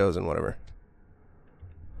kid shows and whatever.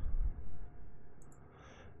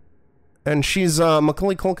 And she's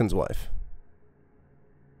Macaulay Culkin's wife.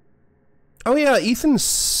 Oh yeah, Ethan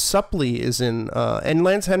Suplee is in, and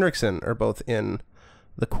Lance Henriksen are both in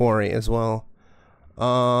The Quarry as well.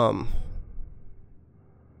 And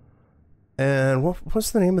what's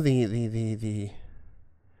the name of the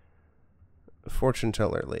fortune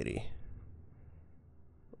teller lady?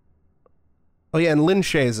 Oh yeah, and Lin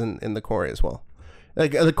Shaye's in The Quarry as well.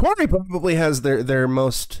 Like The Quarry probably has the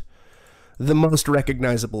most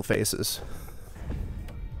recognizable faces.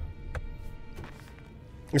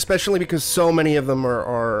 Especially because so many of them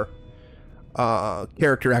are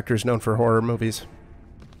character actors known for horror movies.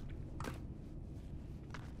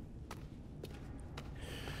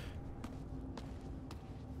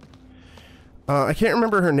 I can't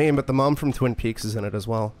remember her name, but the mom from Twin Peaks is in it as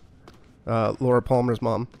well. Laura Palmer's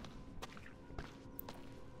mom.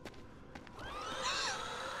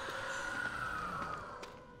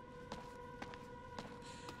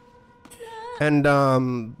 And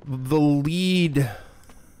the lead...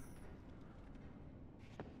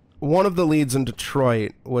 One of the leads in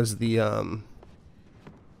Detroit was the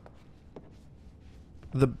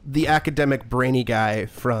academic brainy guy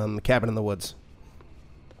from Cabin in the Woods.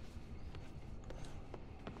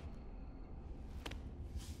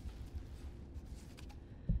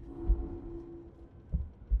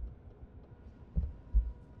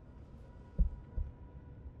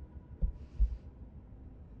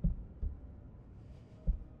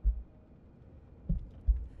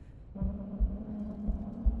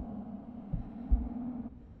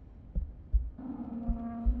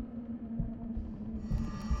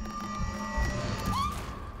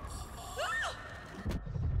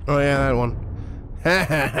 Oh yeah, that one.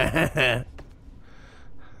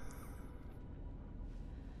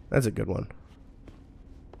 That's a good one.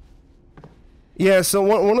 Yeah, so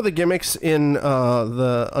one of the gimmicks in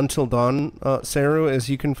the Until Dawn Seru is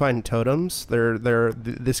you can find totems. They're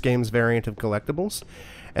this game's variant of collectibles,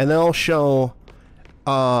 and they'll show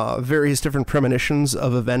various different premonitions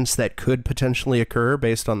of events that could potentially occur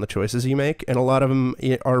based on the choices you make, and a lot of them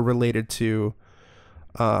are related to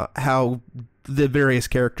how the various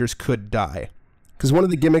characters could die. Because one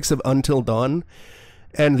of the gimmicks of Until Dawn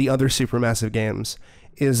and the other Supermassive games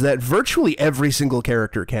is that virtually every single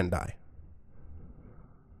character can die.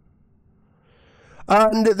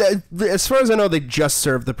 As far as I know, they just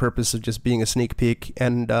serve the purpose of just being a sneak peek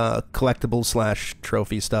and collectible /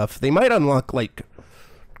 trophy stuff. They might unlock like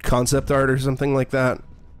concept art or something like that.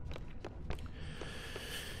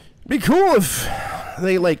 Be cool if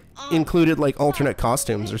they like included like alternate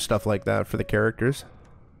costumes or stuff like that for the characters.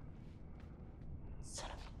 Son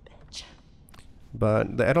of a bitch.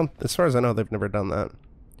 But I don't, as far as I know, they've never done that.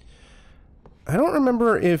 I don't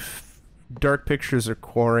remember if Dark Pictures or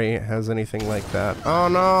Quarry has anything like that. Oh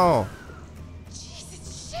no!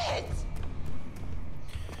 Jesus shit!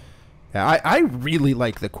 Yeah, I really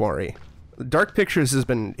like The Quarry. Dark Pictures has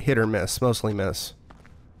been hit or miss, mostly miss.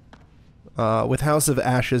 With House of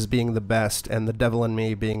Ashes being the best and The Devil in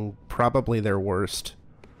Me being probably their worst.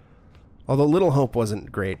 Although Little Hope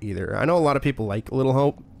wasn't great either. I know a lot of people like Little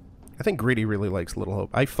Hope. I think Greedy really likes Little Hope.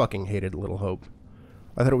 I fucking hated Little Hope.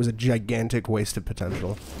 I thought it was a gigantic waste of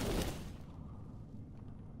potential.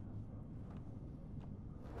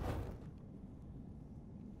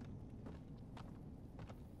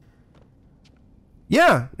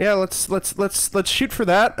 Yeah, let's shoot for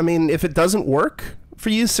that. I mean, if it doesn't work for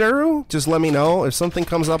you, Seru, just let me know. If something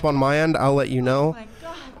comes up on my end, I'll let you know. Oh my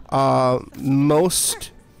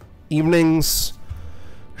Most evenings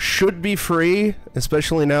should be free,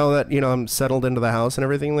 especially now that, you know, I'm settled into the house and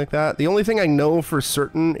everything like that. The only thing I know for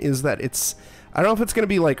certain is that it's, I don't know if it's going to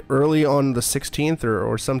be like early on the 16th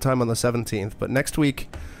or sometime on the 17th, but next week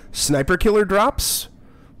Sniper Killer drops,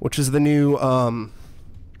 which is the new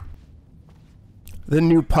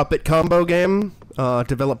puppet combo game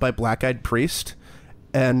developed by Black Eyed Priest,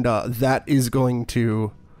 and that is going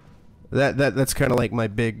to that's kind of like my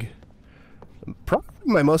big, probably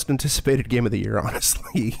my most anticipated game of the year,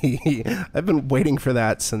 honestly. I've been waiting for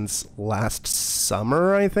that since last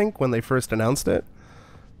summer, I think, when they first announced it.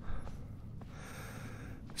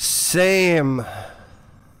 Same.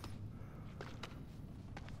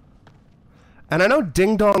 And I know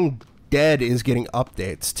Ding Dong Dead is getting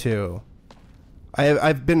updates too.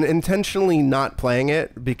 I've been intentionally not playing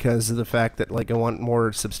it because of the fact that, like, I want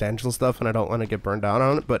more substantial stuff and I don't want to get burned out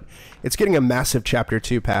on it, but it's getting a massive Chapter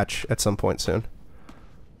 2 patch at some point soon.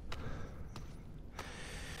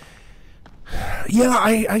 Yeah,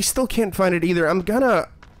 I still can't find it either.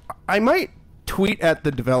 I might tweet at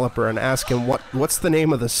the developer and ask him what's the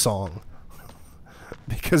name of the song.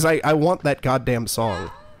 Because I want that goddamn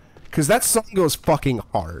song. Because that song goes fucking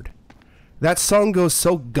hard. That song goes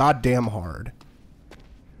so goddamn hard.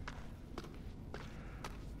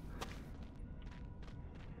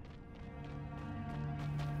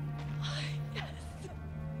 Yes.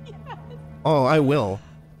 Yes. Oh, I will.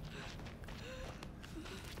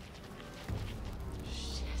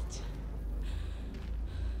 Shit.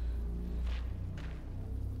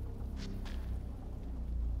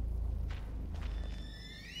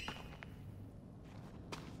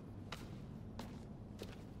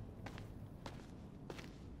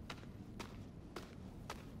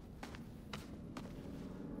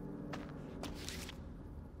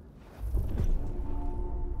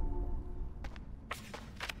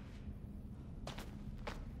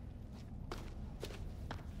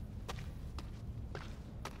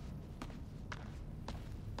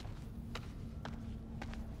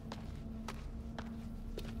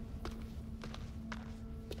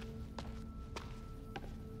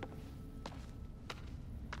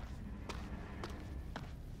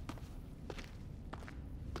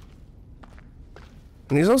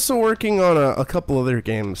 And he's also working on a couple other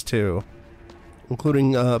games too,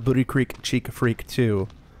 including Booty Creek Cheek Freak 2,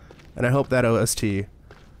 and I hope that OST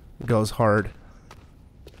goes hard.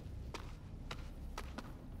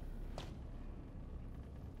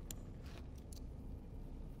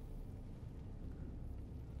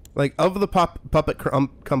 Like, of the Puppet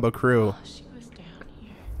Combo crew, Oh, she was down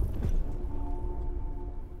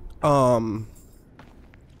here.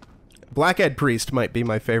 Black Eyed Priest might be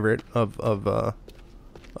my favorite of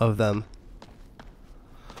them.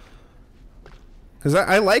 Because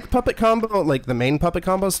I like Puppet Combo, like the main Puppet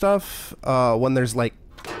Combo stuff, when there's like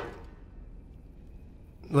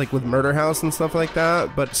with Murder House and stuff like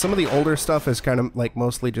that, but some of the older stuff is kind of like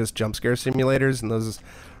mostly just jump scare simulators, and those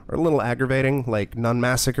are a little aggravating, like Nun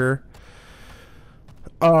Massacre.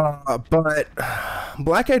 But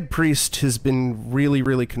Black Eyed Priest has been really,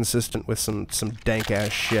 really consistent with some dank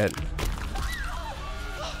ass shit.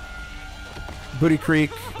 Booty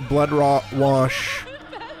Creek, Blood Wash,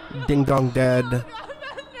 Ding Dong Dead,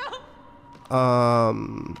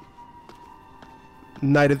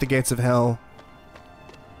 Night at the Gates of Hell.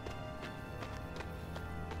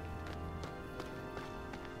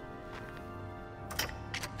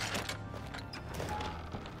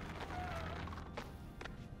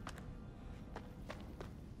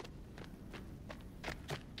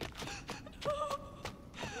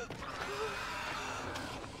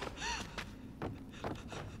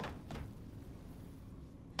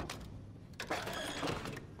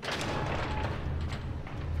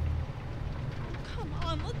 Come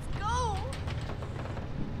on, let's go.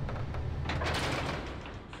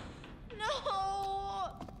 No.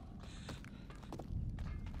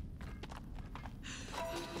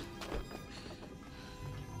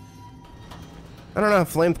 I don't know how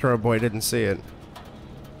Flamethrower Boy didn't see it.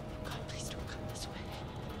 God, please don't come this way.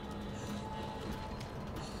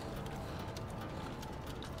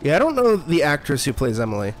 Yeah, I don't know the actress who plays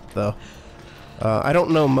Emily, though. I don't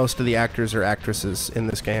know most of the actors or actresses in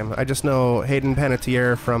this game. I just know Hayden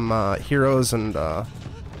Panettiere from Heroes and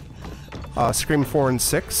Scream 4 and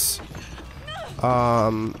 6.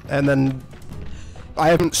 And then I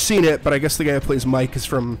haven't seen it, but I guess the guy who plays Mike is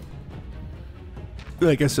from,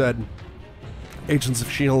 like I said, Agents of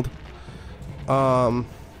S.H.I.E.L.D.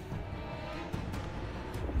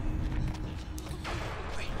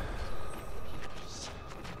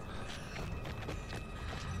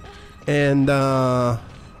 And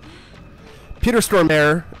Peter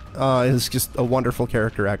Stormare is just a wonderful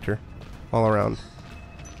character actor all around.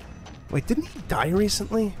 Wait, didn't he die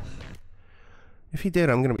recently? If he did,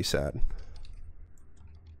 I'm gonna be sad.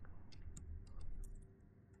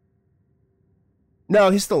 No,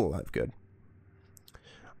 he's still alive. Good.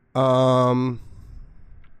 And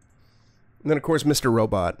then of course Mr.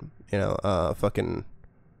 Robot, you know, fucking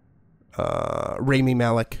Rami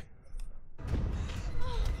Malek.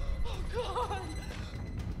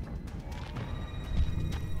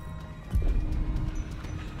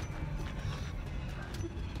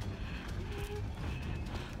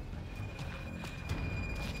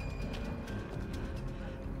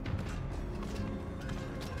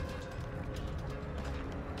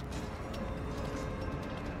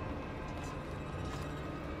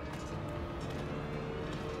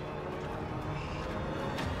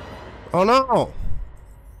 Oh no!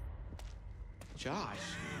 Josh.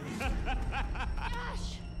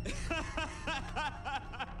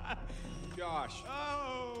 Josh.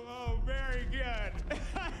 Oh, very good.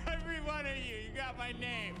 Every one of you, you got my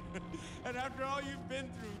name. And after all you've been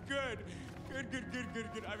through, good.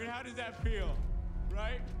 I mean, how does that feel,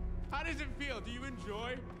 right? How does it feel? Do you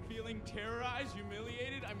enjoy feeling terrorized,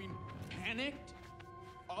 humiliated? I mean, panicked?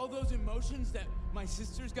 All those emotions that my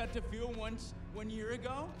sisters got to feel 1 year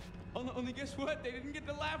ago? Only guess what? They didn't get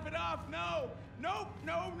to laugh it off. No,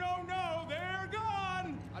 they're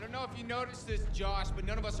gone. I don't know if you noticed this, Josh, but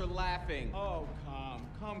none of us are laughing. Oh, come.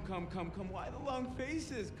 Why the long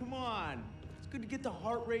faces? Come on. It's good to get the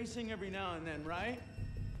heart racing every now and then, right?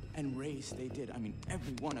 And race, they did. I mean,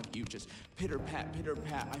 every one of you just pitter-pat.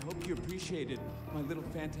 I hope you appreciated my little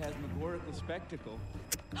phantasmagorical spectacle.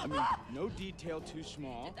 I mean, no detail too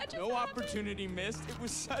small, no opportunity missed. It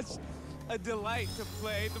was such a delight to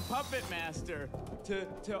play the puppet master to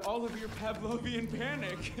all of your Pavlovian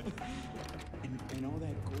panic. and all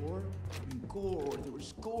that gore, I mean, gore, there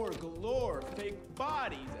was gore galore, fake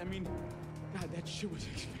bodies. I mean, God, that shit was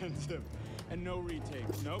expensive. And no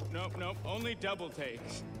retakes. Nope. Only double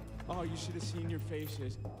takes. Oh, you should have seen your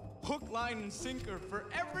faces. Hook, line, and sinker for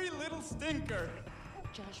every little stinker.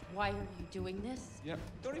 Josh, why are you doing this? Yeah,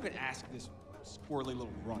 don't even ask this squirrely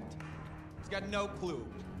little runt. He's got no clue.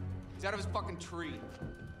 He's out of his fucking tree.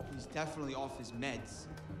 He's definitely off his meds.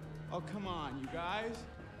 Oh, come on, you guys.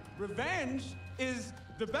 Revenge is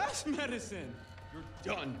the best medicine. You're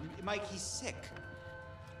done. Mike, he's sick.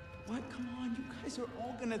 What? Come on, you guys are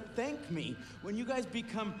all gonna thank me when you guys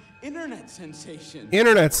become internet sensations.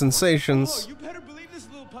 Internet sensations. Oh, you better believe this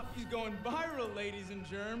little puppy's going viral, ladies and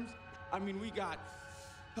germs. I mean, we got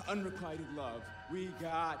unrequited love. We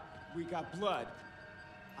got blood.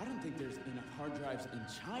 I don't think there's enough hard drives in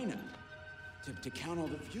China to count all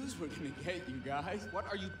the views we're gonna get, you guys. What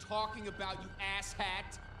are you talking about, you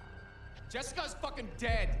asshat? Jessica's fucking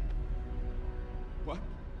dead. What?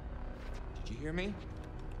 Did you hear me?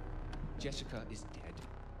 Jessica is dead.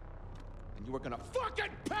 And you are gonna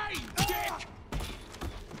fucking pay, dick!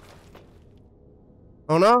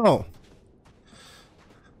 Oh no!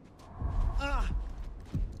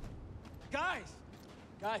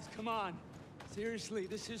 Guys, come on. Seriously,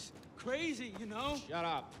 this is crazy, you know? Shut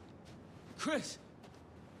up. Chris,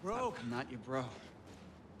 bro. I'm not your bro.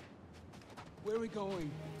 Where are we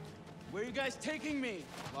going? Where are you guys taking me?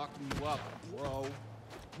 Locking you up, bro.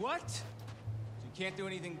 What? So you can't do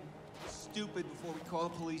anything stupid before we call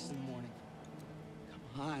the police in the morning.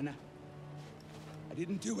 Come on. I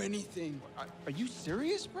didn't do anything. Are you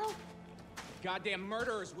serious, bro? Goddamn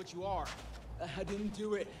murderer is what you are. I didn't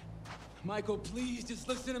do it. Michael, please, just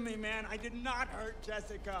listen to me, man. I did not hurt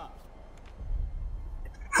Jessica.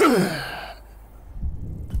 Are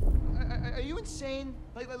you insane?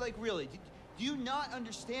 Like really? Do you not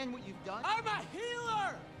understand what you've done? I'm a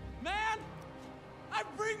healer, man. I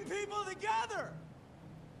bring people together.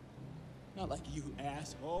 Not like you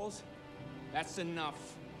assholes. That's enough.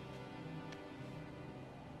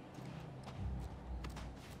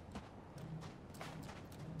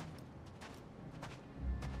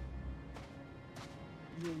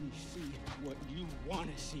 You only see what you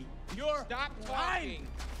want to see. You're Stop talking.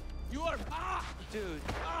 You're Dude.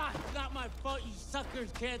 it's not my fault you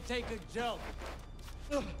suckers can't take a joke.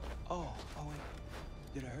 Oh, wait.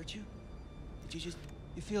 Did I hurt you? Did you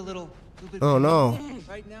feel a little bit... Oh no.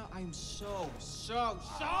 Right now, I'm so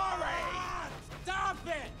sorry. Stop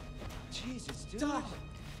it! Jesus, dude. Stop.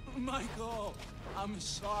 Michael, I'm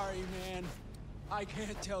sorry, man. I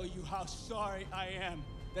can't tell you how sorry I am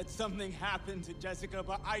that something happened to Jessica,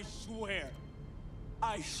 but I swear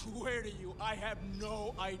to you, I have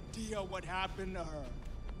no idea what happened to her.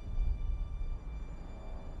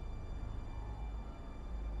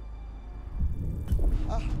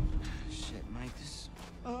 Shit, Mike, this...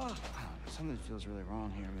 Something feels really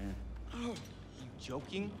wrong here, man. You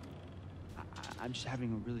joking? I'm just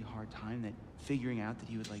having a really hard time figuring out that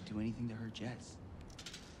he would like do anything to hurt Jess.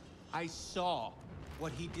 I saw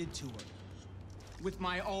what he did to her with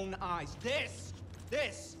my own eyes. This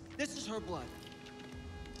is her blood.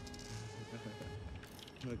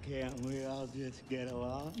 But can't we all just get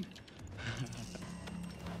along?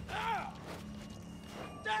 Ah!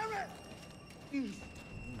 Damn it!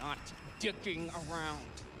 Not dicking around.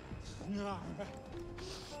 No.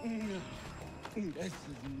 No. This is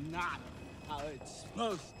not how it's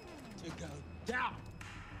supposed to go down.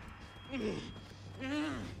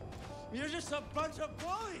 You're just a bunch of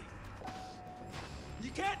bullies. You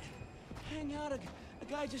can't hang out a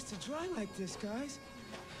guy just to dry like this, guys.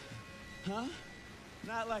 Huh?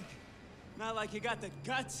 Not like you got the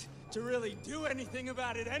guts to really do anything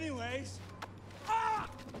about it anyways. Ah!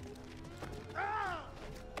 Ah!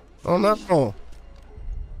 Oh no.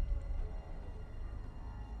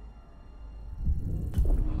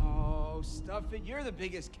 Oh, stuff it. You're the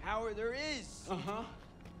biggest coward there is. Uh-huh.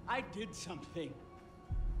 I did something.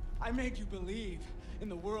 I made you believe in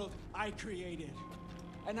the world I created.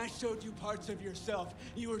 And I showed you parts of yourself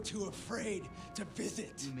you were too afraid to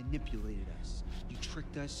visit. You manipulated us. You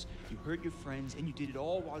tricked us, you hurt your friends, and you did it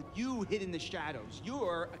all while you hid in the shadows.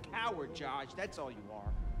 You're a coward, Josh. That's all you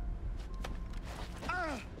are.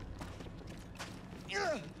 Ah!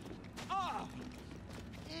 Yeah! Ah!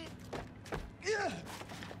 Yeah!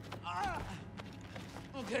 Ah!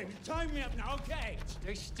 Okay, time me up now, okay.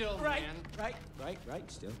 Stay still, Right, man.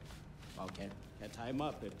 right, still. Oh, can't tie him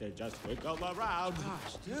up if they just wiggle around.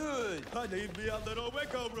 Gosh, dude. I need me a little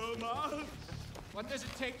wiggle room, huh? What does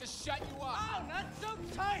it take to shut you up? Oh, not so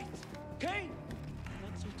tight, okay?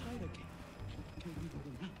 Not so tight, okay? Okay, wiggle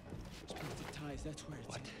room, huh? Plastic ties, that's where it's...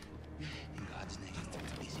 What? In God's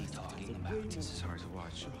name, is he talking about? This is hard to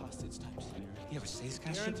watch. For hostage type scenario. You ever say this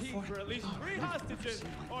kind of shit Guaranteed before? for at least 3 hostages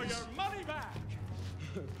or your money back.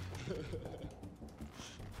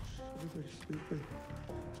 Stupid.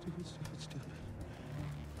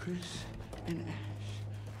 Chris and Ash.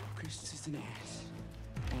 Chris is an ass.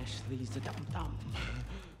 Ashley's a dum-dum.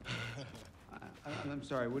 I'm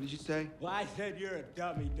sorry, what did you say? Well, I said you're a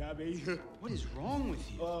dummy. What is wrong with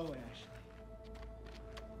you? Oh, Ash.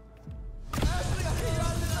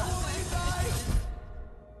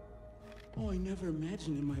 Oh, I never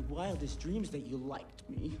imagined in my wildest dreams that you liked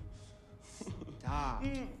me. Stop.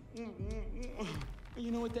 You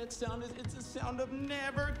know what that sound is? It's the sound of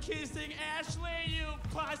never kissing Ashley, you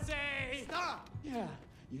pussy! Stop! Yeah,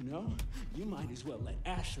 you know, you might as well let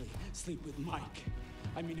Ashley sleep with Mike.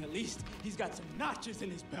 I mean, at least he's got some notches in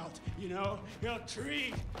his belt, you know? He'll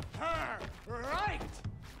treat her right!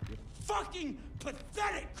 You're fucking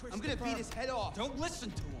pathetic, Christopher! I'm gonna beat his head off. Don't listen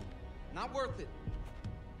to him. Not worth it.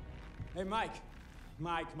 Hey, Mike.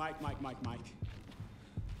 Mike.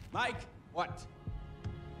 What?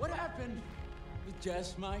 What happened with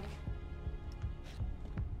Jess, Mike?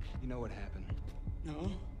 You know what happened.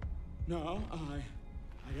 No,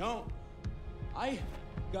 I don't. I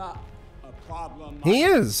got a problem. He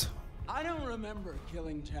is. I don't remember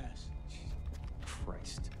killing Jess.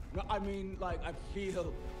 Christ. No, I mean, like, I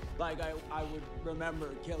feel like I would remember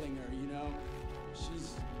killing her, you know?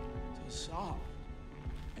 She's so soft.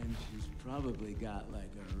 And she's probably got, like,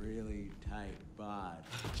 a really tight bod.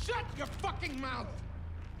 Shut your fucking mouth!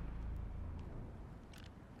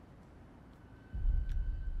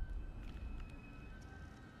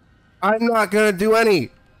 I'm not gonna do any.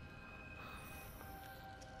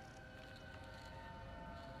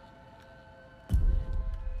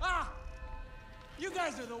 Ah! You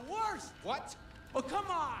guys are the worst! What? Oh, come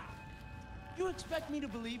on! You expect me to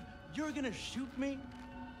believe you're gonna shoot me?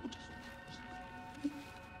 Well,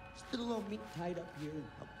 just little old me tied up here and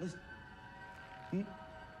helpless. Why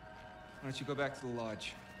don't you go back to the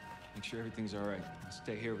lodge? Make sure everything's all right. I'll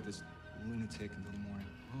stay here with this lunatic until the morning.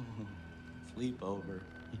 Oh, sleepover.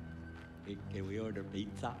 Can we order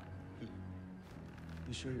pizza?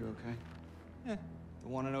 You sure you're okay? Yeah.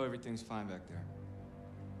 Don't want to know everything's fine back there.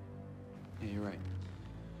 Yeah, you're right.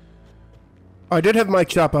 Oh, I did have Mike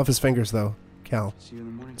chop off his fingers, though, Cal. See you in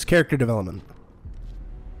the morning. It's character development.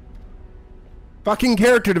 Fucking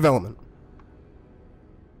character development.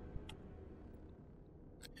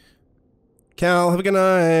 Cal, have a good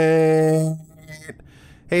night.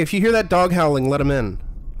 Hey, if you hear that dog howling, let him in.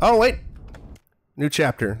 Oh, wait. New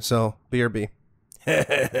chapter, so BRB.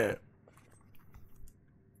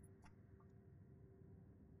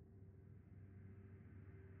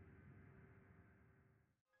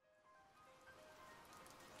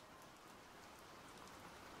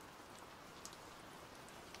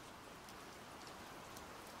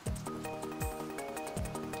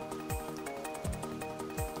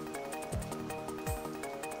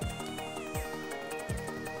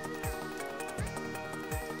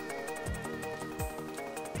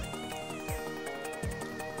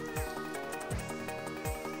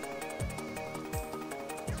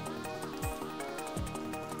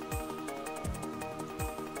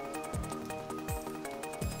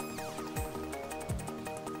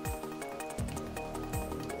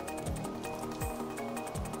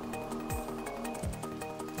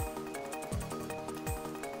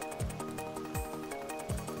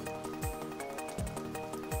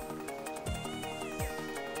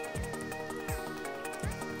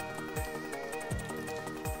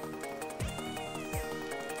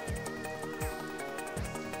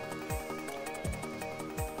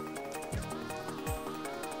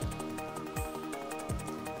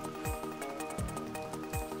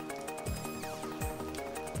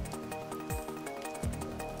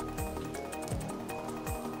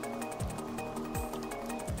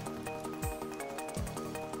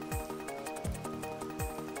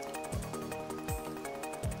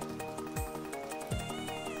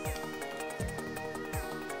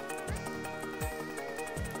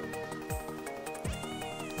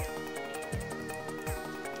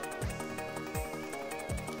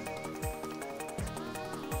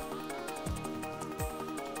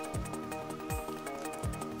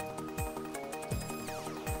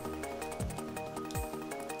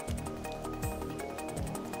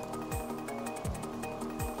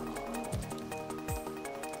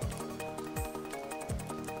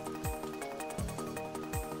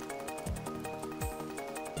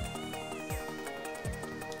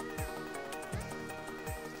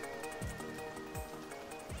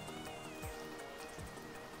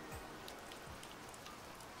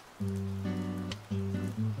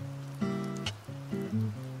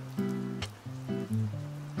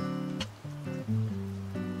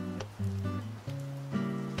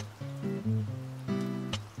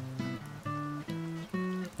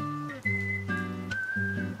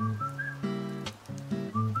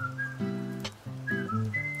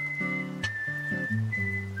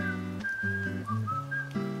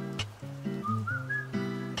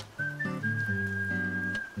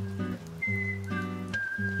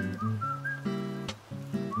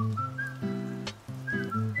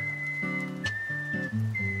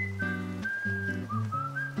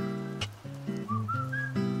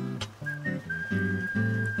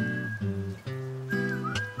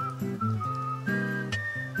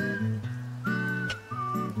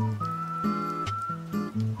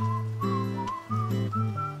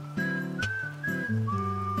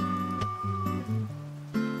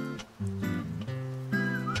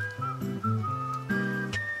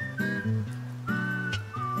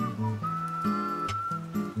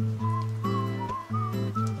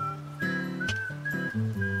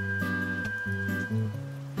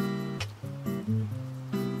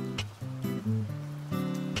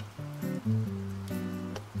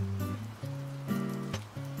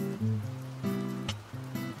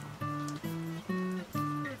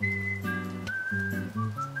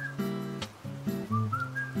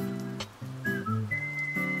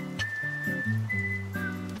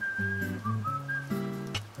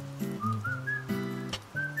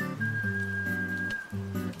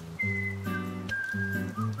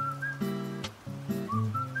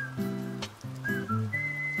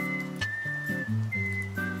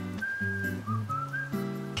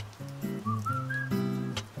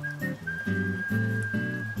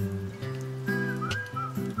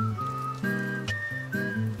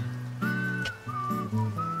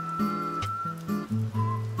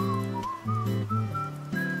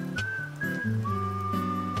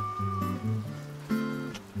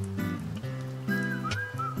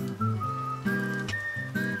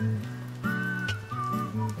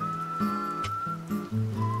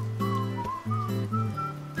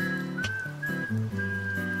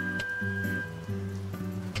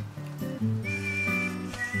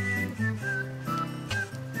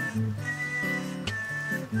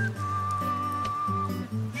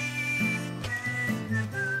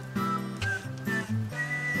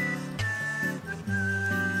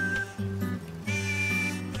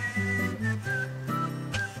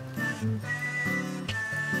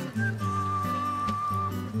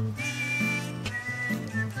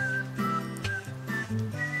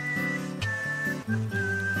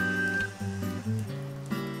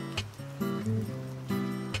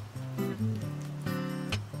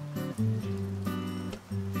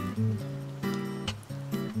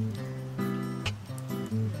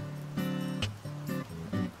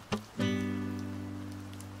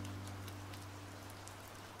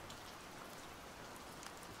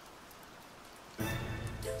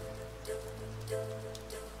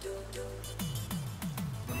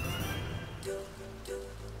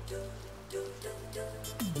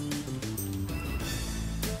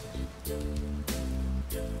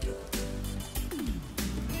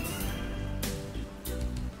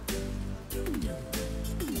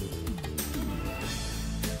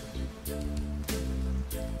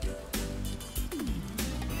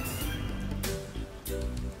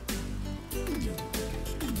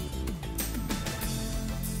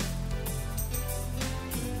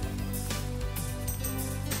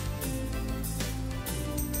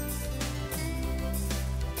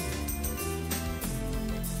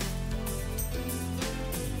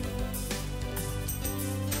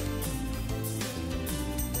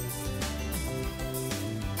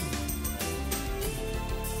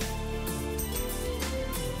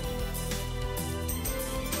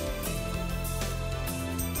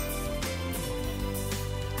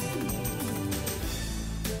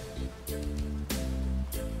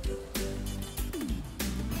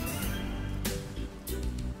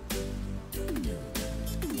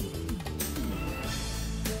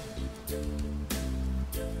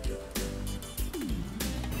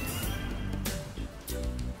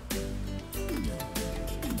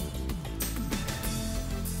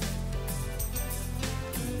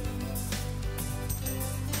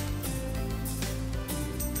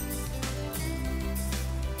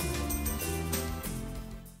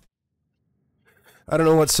 I don't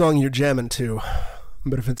know what song you're jamming to,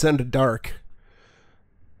 but if it's End of Dark,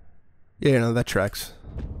 yeah, no, that tracks.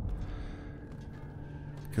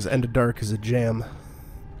 Because End of Dark is a jam.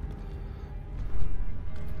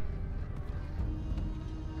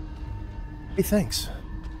 Hey, thanks.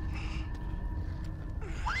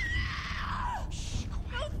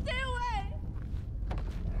 No, stay away!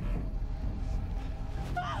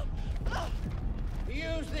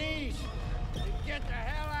 Use these and get the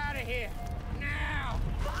hell out of here now.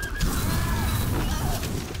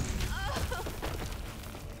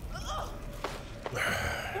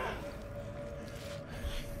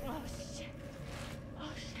 Oh shit!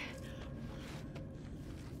 Oh shit!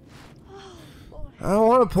 Oh boy! I don't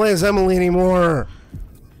want to play as Emily anymore.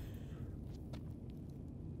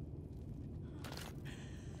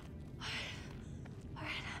 All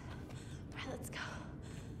right, let's go.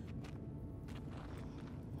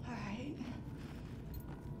 All right.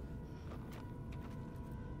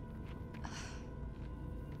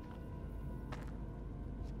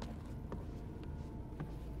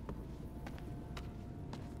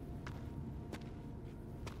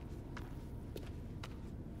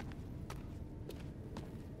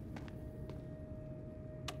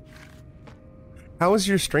 How was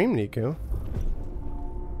your stream, Nico?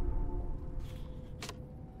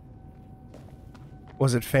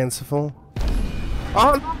 Was it fanciful?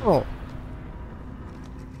 Oh no!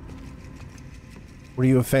 Were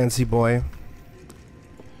you a fancy boy?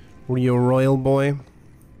 Were you a royal boy?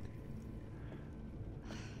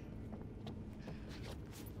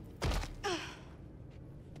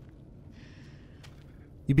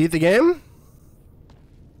 You beat the game?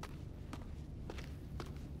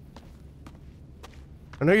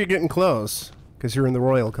 I know you're getting close, because you're in the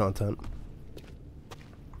royal content.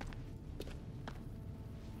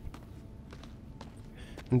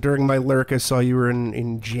 And during my lurk, I saw you were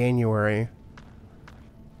in January.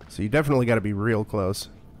 So you definitely got to be real close.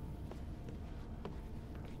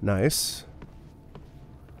 Nice.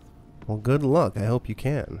 Well, good luck. I hope you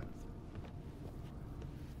can.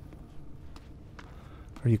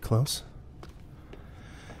 Are you close?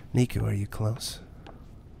 Nico, are you close?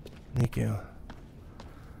 Nico.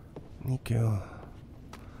 Nico.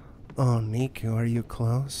 Oh, Nico, are you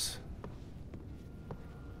close?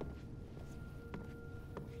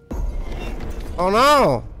 Oh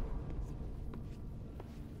no!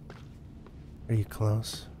 Are you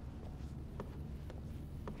close?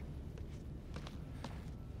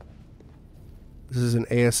 This is an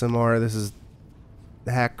ASMR. This is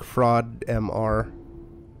hack fraud MR.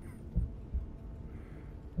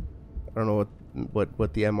 I don't know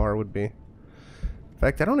what the MR would be. In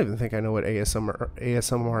fact, I don't even think I know what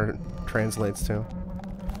ASMR translates to,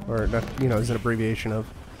 or not. You know, is an abbreviation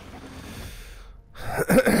of.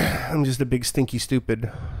 I'm just a big stinky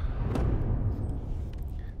stupid.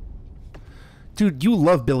 Dude, you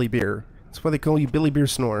love Billy Beer. That's why they call you Billy Beer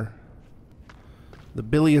Snore. The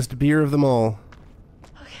billiest beer of them all.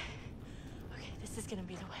 Okay. Okay, this is gonna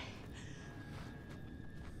be the way.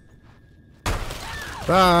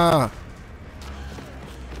 Ah!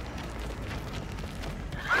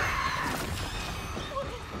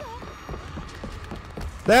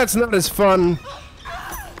 That's not as fun.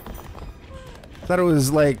 Thought it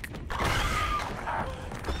was like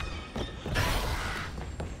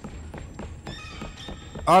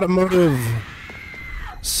automotive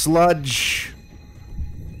sludge.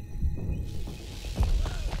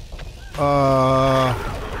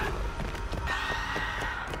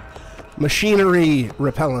 Machinery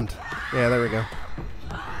repellent. Yeah, there we go.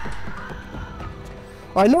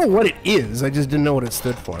 I know what it is, I just didn't know what it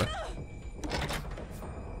stood for.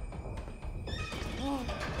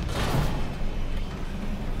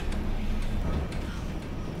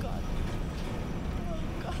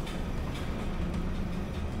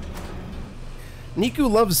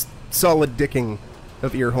 Niku loves solid dicking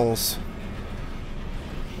of ear holes.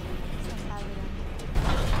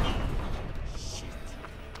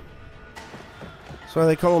 That's why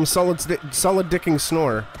they call him solid dicking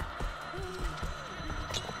snore.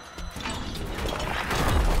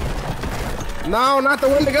 No, not the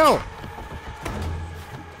one to go!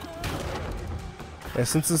 Yeah,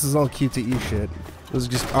 since this is all QTE shit, it was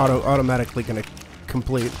just automatically gonna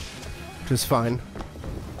complete, which is fine.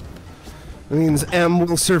 It means M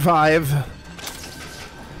will survive.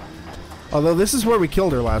 Although this is where we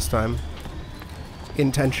killed her last time.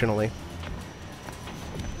 Intentionally.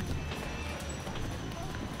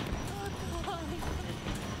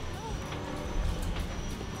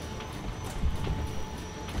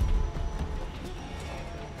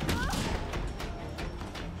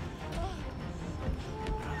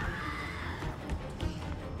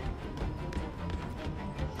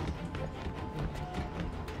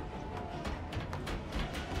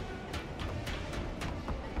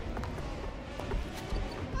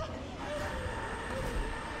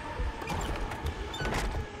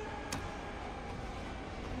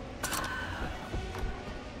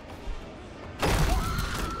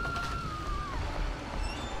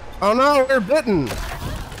 Oh no, we're bitten!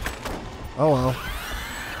 Oh well.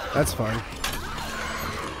 That's fine.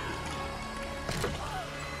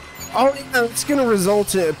 Oh yeah, it's gonna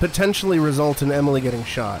potentially result in Emily getting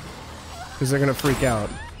shot. Because they're gonna freak out.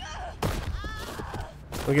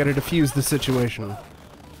 We gotta defuse the situation.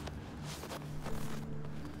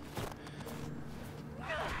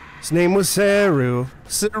 His name was Saru.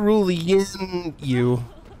 Cerulean you.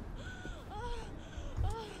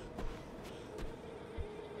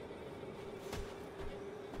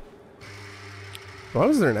 Why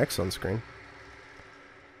is there an X on screen?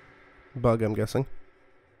 Bug, I'm guessing.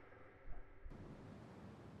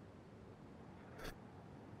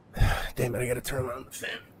 Damn it, I gotta turn on the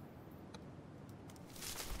fan.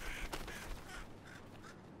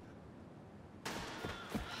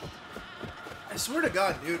 I swear to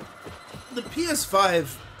God, dude. The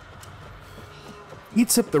PS5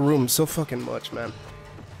 heats up the room so fucking much, man.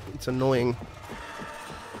 It's annoying.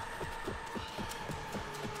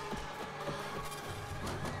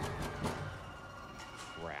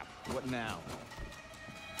 Crap. What now?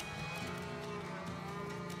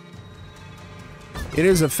 It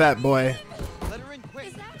is a fat boy. Let her in quick.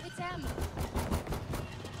 Is that? It's Em.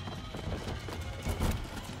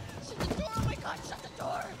 Shut the door! Oh my God! Shut the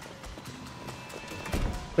door!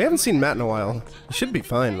 We haven't seen Matt in a while. He should be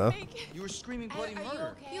fine, though. You were screaming bloody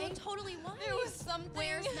murder. You totally was. There was something.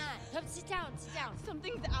 Where's Matt? Come sit down, sit down.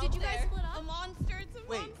 Something's out Did you there. guys split up? A monster. It's a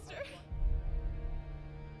monster.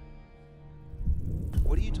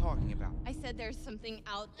 What are you talking about? I said there's something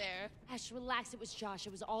out there. Ash, relax. It was Josh.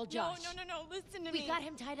 It was all Josh. No. Listen to me. We got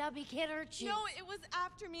him tied up. He can't hurt you. No, it was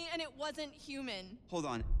after me, and it wasn't human. Hold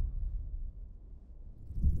on.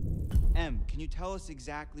 Em, can you tell us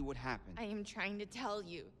exactly what happened? I am trying to tell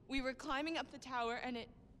you. We were climbing up the tower, and it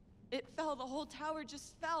fell. The whole tower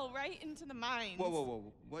just fell right into the mines. Whoa.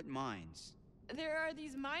 What mines? There are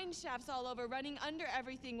these mine shafts all over, running under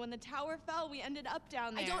everything. When the tower fell, we ended up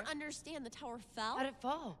down there. I don't understand. The tower fell? How'd it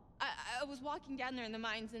fall? I was walking down there in the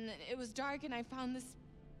mines, and it was dark, and I found this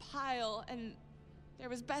pile, and there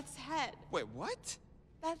was Beth's head. Wait, what?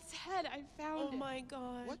 Beth's head, I found it. Oh my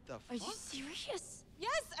God. What the fuck? Are you serious?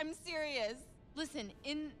 Yes, I'm serious. Listen,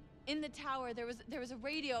 in the tower, there was a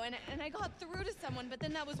radio, and I got through to someone, but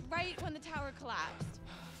then that was right when the tower collapsed.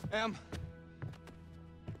 Em,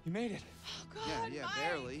 you made it. Oh God, Yeah, Mike.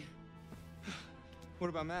 barely. What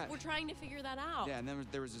about Matt? We're trying to figure that out. Yeah, and then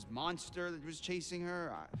there was this monster that was chasing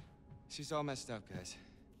her. She's all messed up, guys.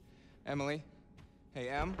 Emily? Hey,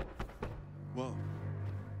 Em? Whoa. What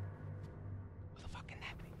the fuck can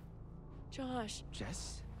that be? Josh.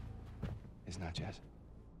 Jess? It's not Jess.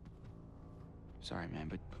 Sorry, man,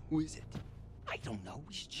 but who is it? I don't know.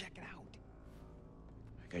 We should check it out.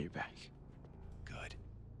 I got your back. Good.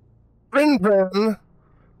 Prinprin.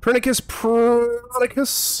 Prinicus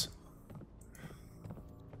Pronicus.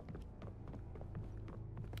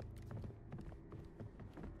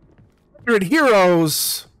 100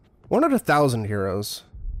 heroes. 1 out of 1,000 heroes.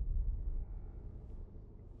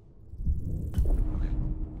 Okay.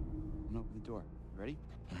 I'm gonna open the door. Ready?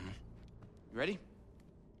 You ready?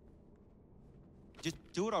 Just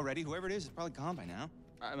do it already. Whoever it is probably gone by now.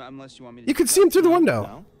 Unless you want me to. You can see him through the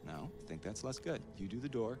window. No. I think that's less good. You do the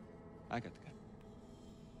door. I got the gun.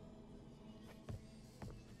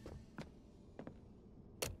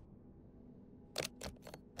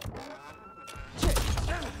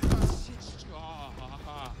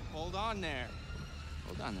 Hold on there.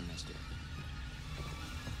 Hold on there, mister.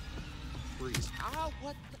 Freeze. Ow,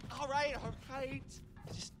 what? All right.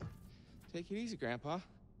 Just take it easy, Grandpa.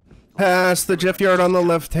 Past the Jeff Yard on the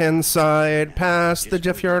left-hand side. Past the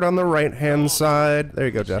Jeff Yard on the right-hand side. There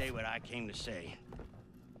you go, Jeff. Say what I came to say.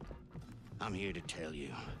 I'm here to tell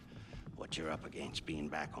you what you're up against being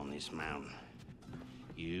back on this mountain.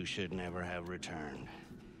 You should never have returned.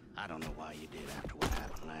 I don't know why you did after what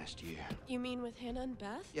happened last year. You mean with Hannah and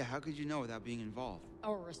Beth? Yeah, how could you know without being involved?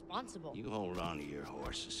 Or responsible. You hold on to your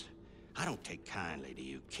horses. I don't take kindly to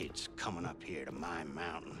you kids coming up here to my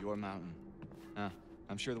mountain. Your mountain. Huh.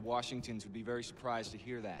 I'm sure the Washingtons would be very surprised to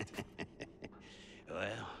hear that.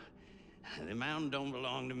 Well, the mountain don't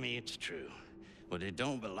belong to me, it's true. But it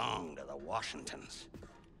don't belong to the Washingtons.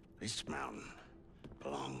 This mountain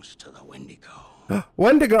belongs to the Wendigo.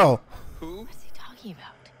 Wendigo. Who? What's he talking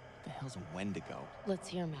about? The hell's a Wendigo? Let's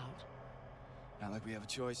hear him out. Not like we have a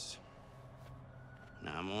choice.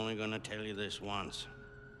 Now, I'm only gonna tell you this once.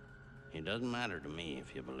 It doesn't matter to me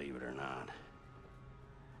if you believe it or not.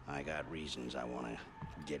 I got reasons I want to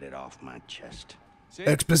get it off my chest. See?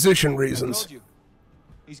 Exposition I reasons. told you.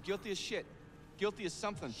 He's guilty as shit. Guilty as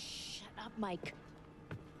something. Shut up, Mike.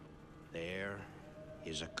 There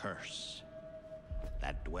is a curse.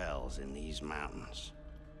 that dwells in these mountains.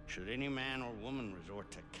 Should any man or woman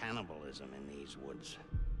resort to cannibalism in these woods,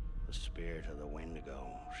 the spirit of the Wendigo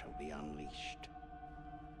shall be unleashed.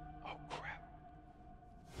 Oh, crap.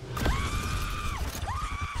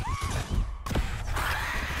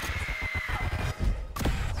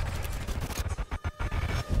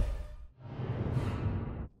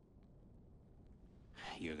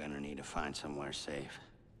 You're gonna need to find somewhere safe.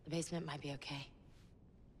 The basement might be okay.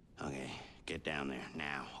 Okay, get down there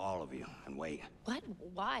now, all of you, and wait. What?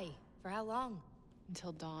 Why? For how long?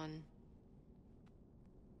 Until dawn.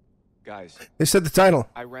 Guys, They said the title.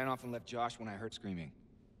 I ran off and left Josh when I heard screaming.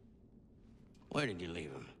 Where did you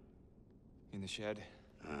leave him? In the shed.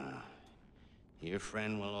 Your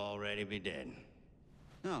friend will already be dead.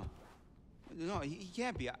 No. No, he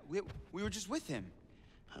can't be. We were just with him.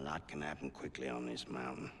 A lot can happen quickly on this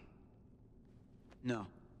mountain. No.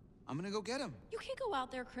 I'm gonna go get him. You can't go out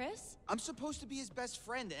there, Chris. I'm supposed to be his best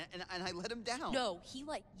friend, and I let him down. No, he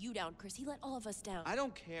let you down, Chris. He let all of us down. I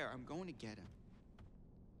don't care. I'm going to get him.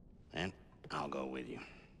 Then I'll go with you.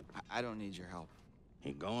 I don't need your help.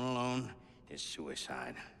 You're going alone is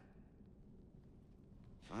suicide.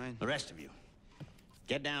 Fine. The rest of you,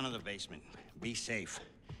 get down to the basement. Be safe.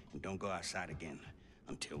 And don't go outside again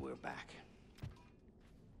until we're back.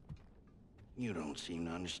 You don't seem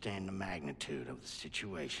to understand the magnitude of the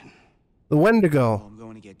situation. The Wendigo. Well, I'm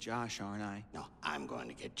going to get Josh, aren't I? No, I'm going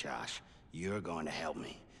to get Josh. You're going to help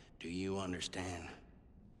me. Do you understand?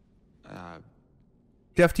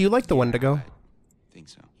 Jeff, do you like the Wendigo? I think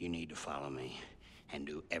so. You need to follow me and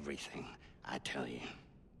do everything I tell you.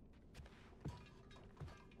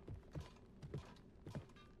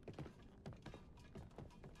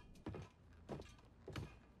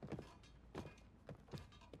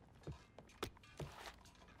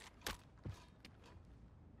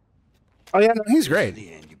 Oh yeah, no, he's great. At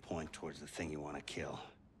the end, you point towards the thing you want to kill.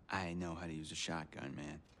 I know how to use a shotgun,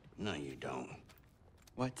 man. No, you don't.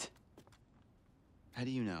 What? How do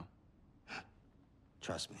you know?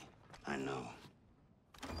 Trust me, I know.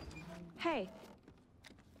 Hey.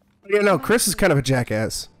 Yeah, no, Chris is kind of a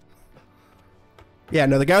jackass. Yeah,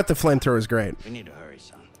 no, the guy with the flamethrower is great. We need to hurry,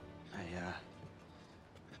 son.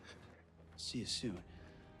 See you soon.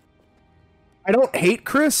 I don't hate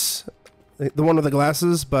Chris, the one with the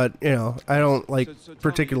glasses, but you know, I don't like So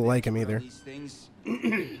particularly like him either. These things.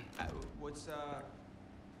 What's the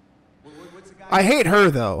guy? I hate her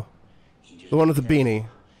though. The one with the beanie.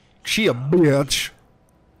 She a bitch.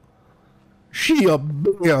 She a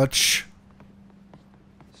bitch.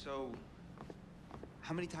 So,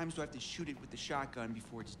 how many times do I have to shoot it with the shotgun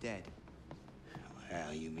before it's dead?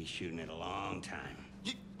 Well, you'll be shooting it a long time.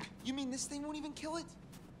 You mean this thing won't even kill it?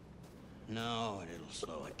 No, it'll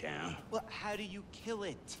slow it down. Well, how do you kill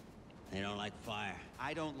it? They don't like fire.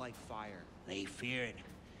 I don't like fire. They fear it,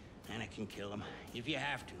 and it can kill them if you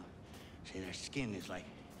have to. See, their skin is like,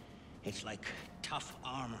 it's like tough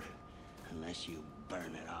armor, unless you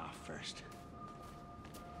burn it off first.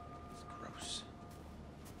 It's gross.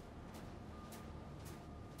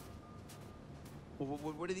 Well,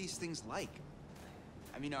 what are these things like?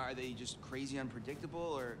 I mean, are they just crazy unpredictable,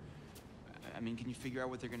 or... I mean, can you figure out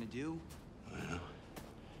what they're gonna do? Well,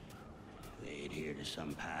 they adhere to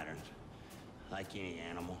some patterns, like any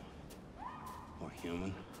animal or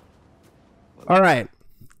human. All right,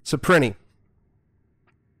 so Prinny.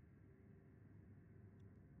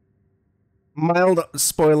 Mild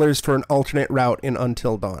spoilers for an alternate route in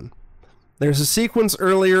Until Dawn. There's a sequence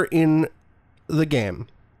earlier in the game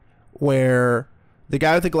where the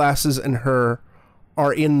guy with the glasses and her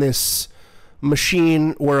are in this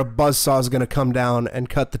machine where a buzzsaw is going to come down and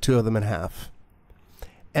cut the two of them in half.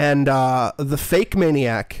 And the fake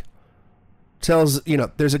maniac tells, you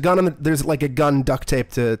know, there's a gun there's like a gun duct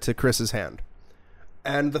taped to Chris's hand.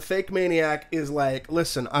 And the fake maniac is like,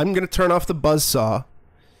 listen, I'm going to turn off the buzzsaw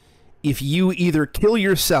if you either kill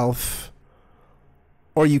yourself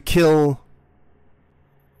or you kill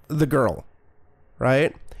the girl,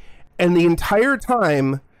 right? And the entire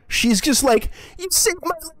time, she's just like, you saved my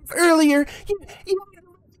life earlier. You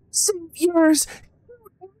save yours.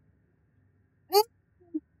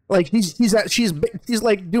 Like she's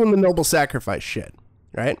like doing the noble sacrifice shit,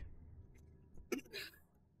 right?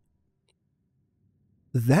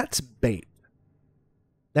 That's bait.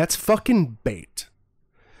 That's fucking bait.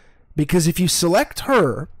 Because if you select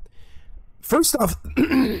her, first off,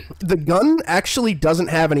 the gun actually doesn't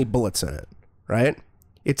have any bullets in it, right?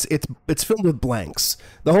 It's filled with blanks.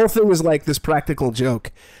 The whole thing was like this practical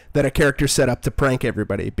joke that a character set up to prank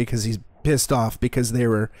everybody because he's pissed off because they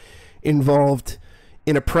were involved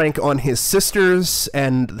in a prank on his sisters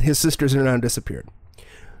and his sisters are now disappeared.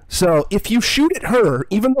 So if you shoot at her,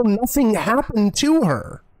 even though nothing happened to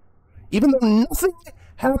her,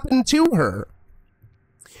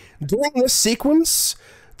 during this sequence,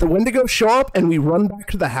 the Wendigos show up and we run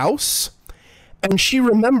back to the house, and she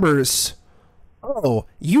remembers, oh,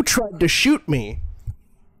 you tried to shoot me.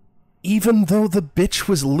 Even though the bitch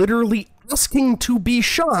was literally asking to be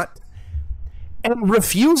shot, and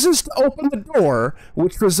refuses to open the door,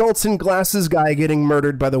 which results in Glass's guy getting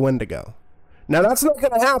murdered by the Wendigo. Now that's not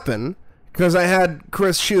going to happen, because I had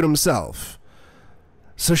Chris shoot himself.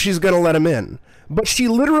 So she's going to let him in. But she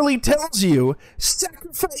literally tells you,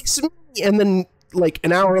 sacrifice me, and then, like,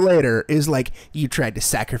 an hour later is like, you tried to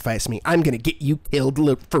sacrifice me, I'm going to get you killed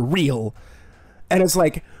for real. And it's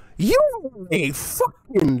like, you a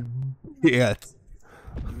fucking bitch.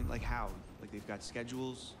 You mean like how? Like they've got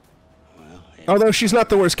schedules? Well, Although she's not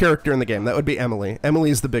the worst character in the game. That would be Emily.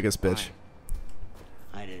 Emily is the biggest bitch.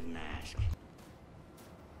 I didn't ask.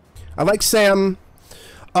 I like Sam.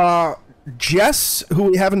 Jess, who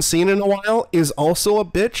we haven't seen in a while, is also a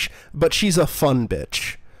bitch, but she's a fun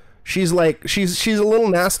bitch. She's like, she's a little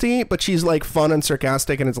nasty, but she's like fun and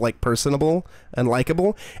sarcastic, and it's like personable and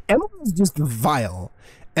likable. Emily's just vile,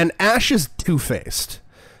 and Ash is two-faced.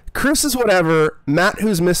 Chris is whatever. Matt,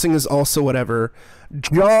 who's missing, is also whatever.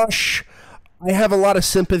 Josh, I have a lot of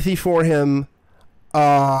sympathy for him,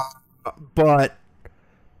 but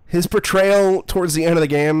his portrayal towards the end of the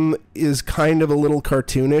game is kind of a little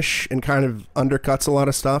cartoonish and kind of undercuts a lot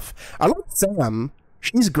of stuff. I like Sam.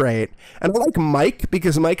 She's great. And I like Mike,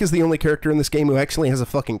 because Mike is the only character in this game who actually has a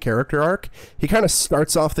fucking character arc. He kind of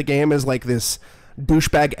starts off the game as like this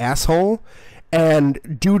douchebag asshole,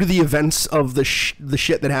 and due to the events of the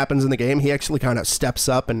shit that happens in the game, he actually kind of steps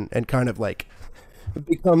up and kind of like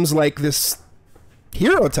becomes like this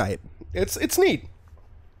hero type. It's neat.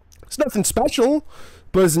 It's nothing special,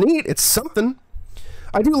 but it's neat. It's something.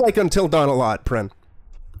 I do like Until Dawn a lot, Pren.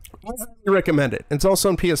 I highly recommend it. It's also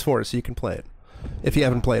on PS4, so you can play it if you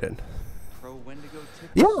haven't played it. Pro Wendigo tip?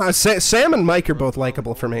 Yeah, Sam and Mike are both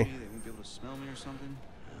likable for me.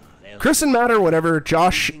 Chris and Matt are whatever.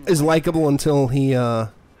 Josh is likable until he until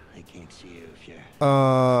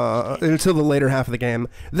the later half of the game.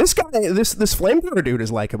 This guy, this flamethrower dude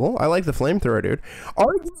is likable. I like the flamethrower dude.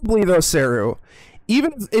 Arguably though, Saru,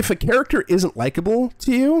 even if a character isn't likable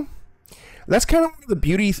to you, that's kind of one of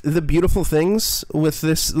the beautiful things with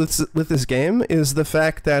this game is the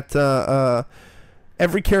fact that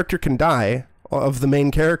every character can die of the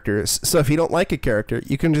main characters. So if you don't like a character,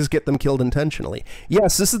 you can just get them killed intentionally.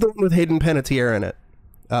 Yes, this is the one with Hayden Panettiere in it,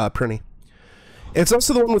 Prinny. It's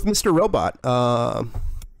also the one with Mr. Robot,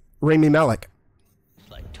 Rami Malek. It's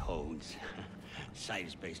like toads. Sight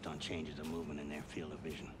is based on changes of movement in their field of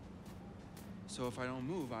vision. So if I don't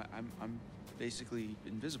move, I'm basically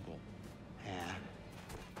invisible. Yeah.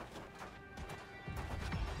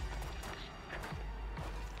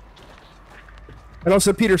 And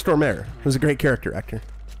also Peter Stormare, who's a great character actor.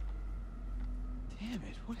 Damn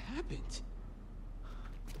it, what happened?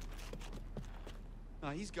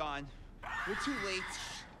 He's gone. We're too late.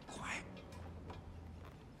 Quiet.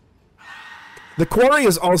 The Quarry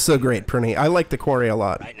is also great, Prinny. I like the Quarry a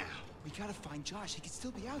lot. Right now. We gotta find Josh. He could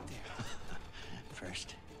still be out there.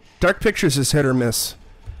 First, Dark Pictures is hit or miss.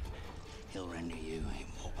 he'll render you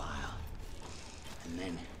immobile. And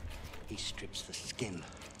then he strips the skin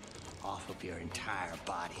off of your entire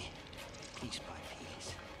body, piece by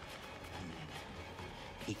piece. And then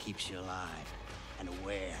he keeps you alive and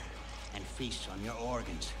aware and feasts on your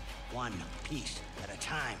organs, one piece at a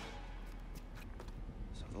time.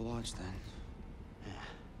 So the launch then. Yeah.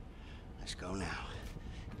 Let's go now.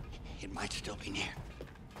 It might still be near.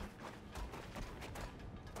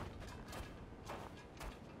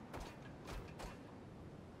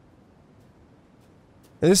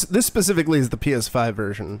 And this specifically is the PS5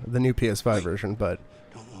 version, the new PS5 version, but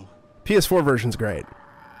PS4 version's great.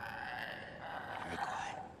 Very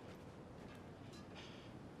quiet.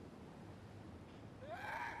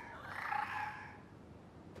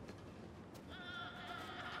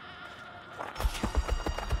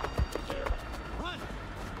 Run!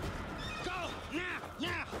 Go! Now!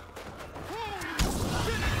 Now!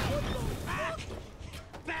 Back!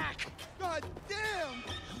 Back! God damn!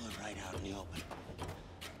 We're right out in the open.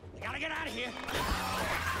 We gotta get out of here!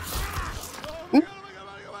 Oh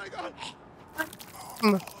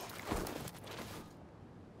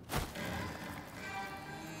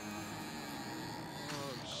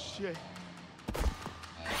shit.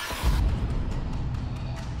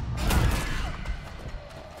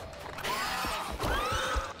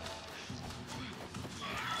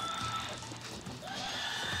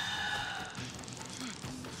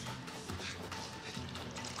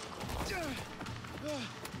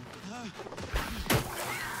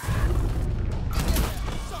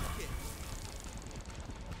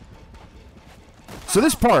 So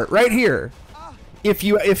this part right here, if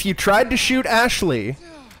you tried to shoot Ashley,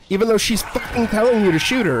 even though she's fucking telling you to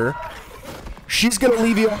shoot her, she's gonna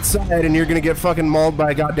leave you outside and you're gonna get fucking mauled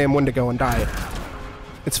by a goddamn Wendigo and die.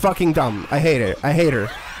 It's fucking dumb. I hate it. I hate her.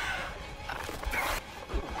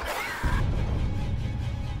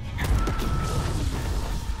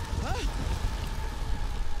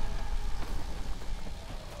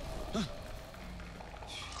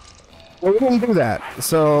 Well, we didn't do that,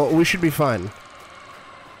 so we should be fine.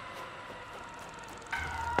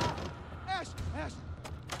 Ash! Ash!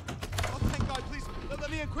 Oh, thank God, please,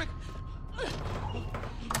 let me in quick.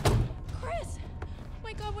 Chris! Oh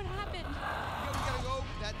my God, what happened? Yo, we gotta go.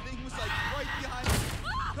 That thing was like right behind us.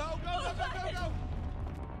 Go, go, go, go, go, go!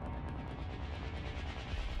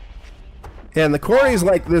 Yeah, and the quarry's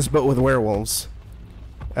like this, but with werewolves.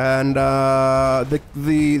 And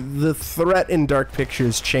the threat in Dark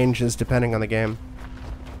Pictures changes depending on the game.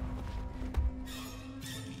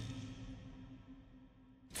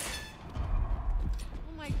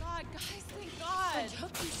 Oh my God, guys, thank God!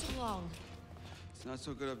 What took you so long? It's not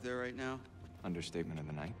so good up there right now. Understatement of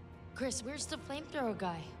the night. Chris, where's the flamethrower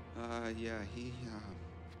guy? Yeah,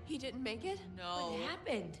 He didn't make it? No. What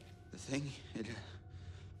happened? the thing, it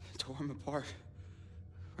tore him apart.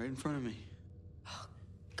 Right in front of me.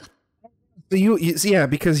 Yeah,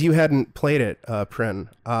 because you hadn't played it, Prin.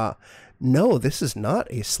 No, this is not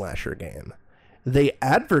a slasher game. They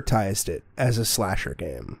advertised it as a slasher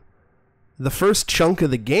game. The first chunk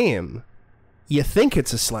of the game, you think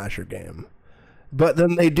it's a slasher game. But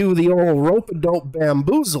then they do the old rope-a-dope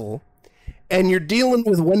bamboozle, and you're dealing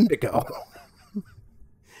with Wendigo.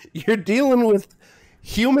 You're dealing with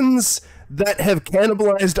humans that have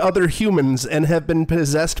cannibalized other humans and have been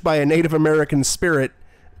possessed by a Native American spirit,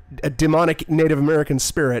 a demonic Native American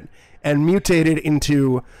spirit, and mutated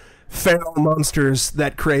into feral monsters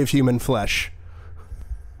that crave human flesh.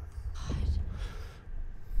 All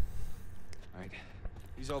right.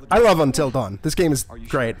 These all the I love Until Dawn. This game is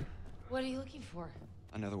great. Sure? What are you looking for?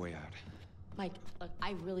 Another way out. Mike, look,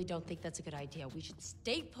 I really don't think that's a good idea. We should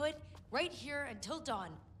stay put right here until dawn.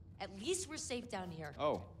 At least we're safe down here.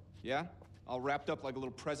 Oh, yeah? All wrapped up like a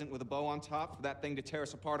little present with a bow on top for that thing to tear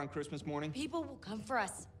us apart on Christmas morning? People will come for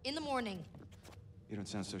us in the morning. You don't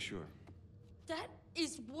sound so sure. That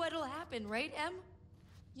is what'll happen, right, Em?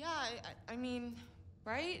 Yeah, I mean,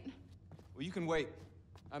 right? Well, you can wait.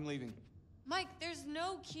 I'm leaving. Mike, there's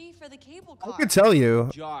no key for the cable car. I could tell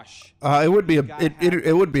you. Josh. It would be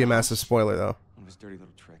it would be a massive spoiler though. One of his dirty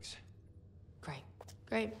little tricks. Great.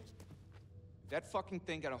 Great. If that fucking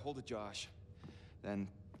thing got a hold of Josh, then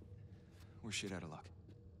we're shit out of luck.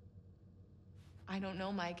 I don't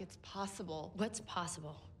know, Mike. It's possible. What's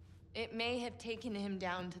possible? It may have taken him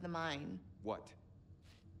down to the mine. What?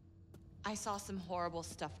 I saw some horrible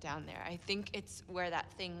stuff down there. I think it's where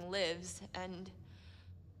that thing lives, and...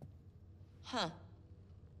 Huh.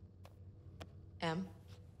 Em?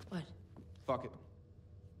 What? Fuck it.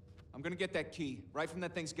 I'm gonna get that key right from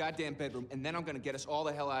that thing's goddamn bedroom, and then I'm gonna get us all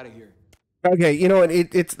the hell out of here. Okay, you know what?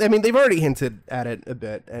 It's. I mean, they've already hinted at it a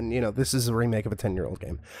bit, and you know, this is a remake of a 10-year-old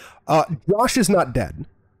game. Josh is not dead.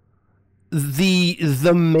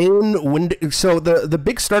 The main so the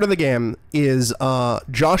big start of the game is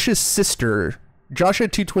Josh's sister. Josh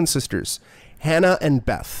had two twin sisters, Hannah and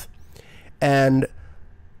Beth, and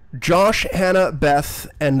Josh, Hannah, Beth,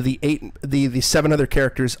 and the 7 other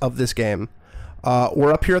characters of this game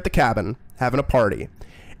were up here at the cabin having a party,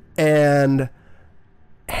 and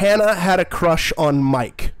Hannah had a crush on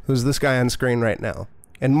Mike, who's this guy on screen right now,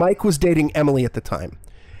 and Mike was dating Emily at the time.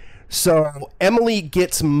 So Emily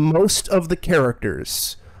gets most of the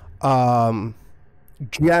characters,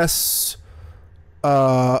 Jess,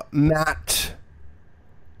 Matt,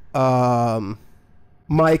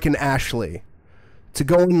 Mike, and Ashley, to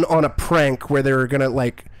go in on a prank where they're gonna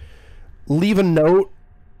like leave a note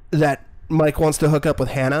that Mike wants to hook up with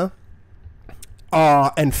Hannah,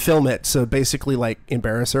 and film it. So basically like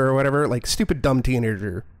embarrass her or whatever, like stupid dumb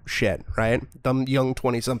teenager shit, right? Dumb young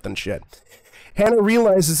 20-something shit. Hannah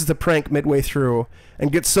realizes it's a prank midway through and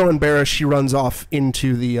gets so embarrassed she runs off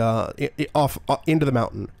into the into the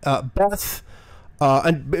mountain. Beth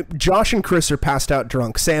and Josh and Chris are passed out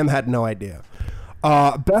drunk. Sam had no idea.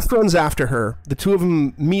 Beth runs after her. The two of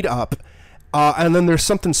them meet up, and then there's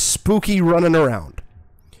something spooky running around.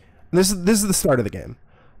 This is the start of the game.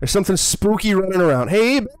 There's something spooky running around.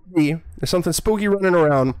 Hey, baby! There's something spooky running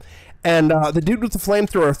around, and the dude with the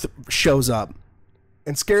flamethrower shows up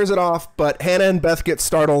and scares it off, but Hannah and Beth get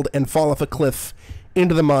startled and fall off a cliff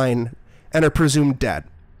into the mine and are presumed dead.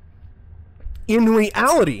 in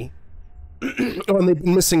reality, and they've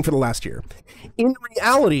been missing for the last year. In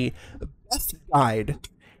reality, Beth died,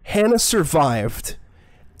 Hannah survived,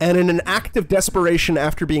 and in an act of desperation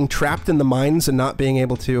after being trapped in the mines and not being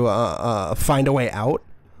able to find a way out,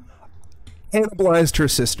 cannibalized her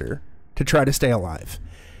sister to try to stay alive,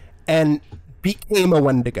 and became a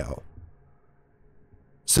Wendigo.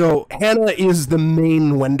 So Hannah is the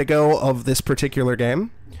main Wendigo of this particular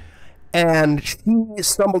game, and she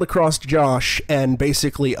stumbled across Josh and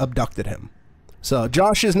basically abducted him. So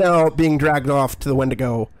Josh is now being dragged off to the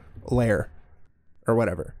Wendigo lair, or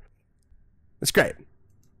whatever. It's great.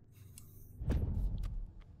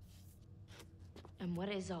 And what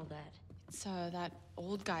is all that? It's that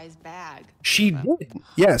old guy's bag. She did.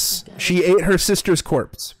 Yes, she ate her sister's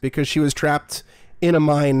corpse because she was trapped in a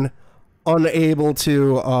mine, unable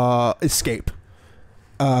to escape.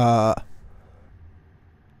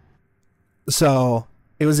 So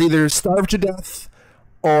it was either starve to death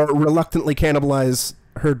or reluctantly cannibalize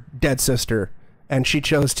her dead sister, and she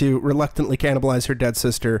chose to reluctantly cannibalize her dead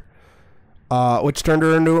sister, which turned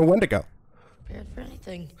her into a Wendigo. Prepared for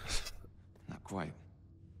anything. Not quite.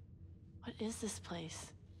 What is this place?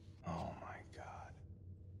 Oh my god.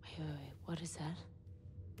 Wait. What is that?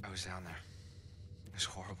 I was down there. It was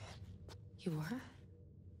horrible. You were?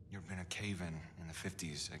 You've been a cave-in in the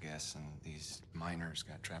 50s, I guess, and these miners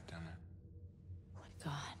got trapped down there. Oh my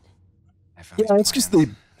god. Yeah, it's just the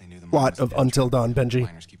plot of Until Dawn, Benji.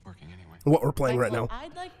 What we're playing right now.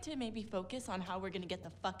 I'd like to maybe focus on how we're gonna get the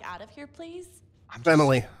fuck out of here, please.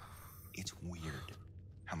 Emily. It's weird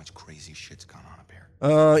how much crazy shit's gone on up here.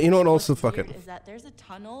 You know what? Also, What's fuck weird it. is that there's a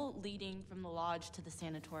tunnel leading from the lodge to the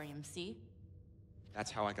sanatorium. See? That's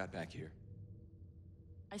how I got back here.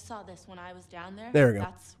 I saw this when I was down there. There we go.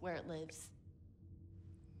 That's where it lives.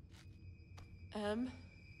 Oh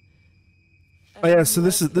yeah, so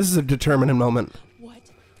this is a determinant moment. What?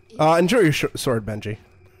 Enjoy your sword, Benji.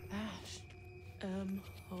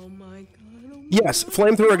 Oh my god. Yes,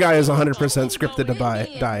 flamethrower guy is 100% scripted to die.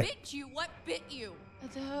 Bit you? What bit you?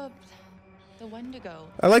 The Wendigo.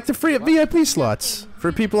 I like to free up VIP slots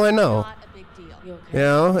for people I know. Not a big deal. You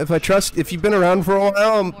know, if you've been around for a while,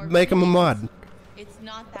 I'll make them a mod. It's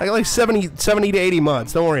not that I got like 70 to 80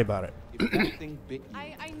 mods. Don't worry about it.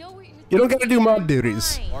 I know what you're You don't gotta do mod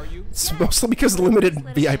duties. Are you? It's mostly because of limited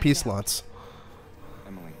VIP slots.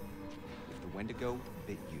 Emily, if the Wendigo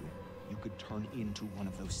bit you, you could turn into one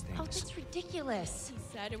of those things. Oh, that's ridiculous. He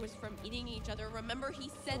said it was from eating each other. Remember,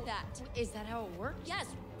 he said that. Is that how it works? Yes,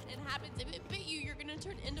 it happens. If it bit you, you're gonna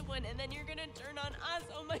turn into one, and then you're gonna turn on us.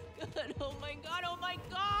 Oh my god, oh my god, oh my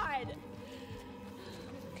god!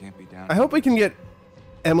 Can't be down. I hope we can get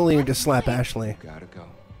Emily to slap Ashley. Gotta go.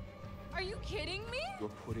 Are you kidding me? You're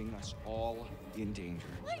putting us all in danger.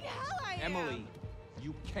 Like hell I am. Emily,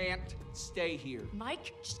 you can't stay here.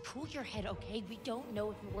 Mike, just cool your head, okay? We don't know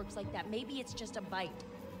if it works like that. Maybe it's just a bite.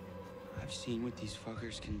 I've seen what these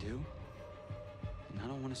fuckers can do, and I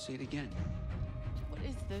don't want to see it again. What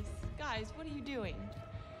is this? Guys, what are you doing?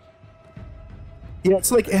 Yeah,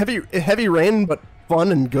 it's like heavy rain, but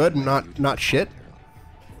fun and good, and not shit.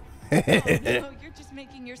 Oh, no, you're just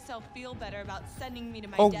making yourself feel better about sending me to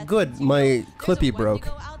my Oh, death. good, since you my know there's clippy a broke.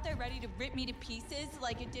 Wendigo out there ready to rip me to pieces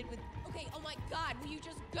like it did with. Okay, oh my god, will you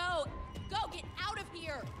just go? Go, get out of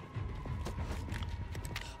here!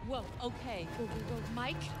 Whoa, okay. Go.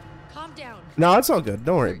 Mike, calm down. No, it's all good.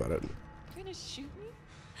 Don't worry about it. You're gonna shoot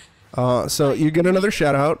me? So you get another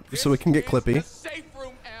shout out so we can get This Clippy. is the safe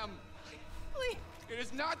room, Em. Please, It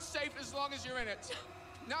is not safe as long as you're in it.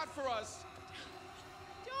 Not for us.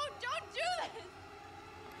 Don't do this!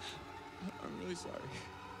 I'm really sorry.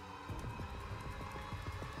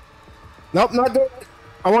 Nope, not doing it.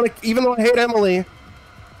 I want to, even though I hate Emily,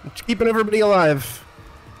 I'm keeping everybody alive.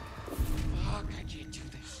 Fuck, I can't do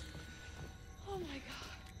this. oh my god.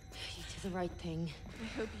 You did the right thing.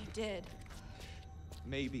 I hope you did.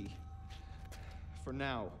 Maybe. For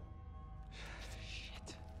now.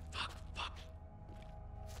 Shit. Fuck.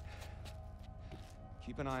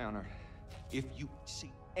 Keep an eye on her. If you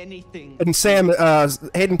see anything. And Sam,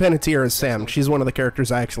 Hayden Panettiere is Sam. She's one of the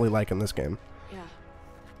characters I actually like in this game. Yeah.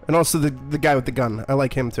 And also the guy with the gun. I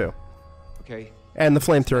like him too. Okay. And the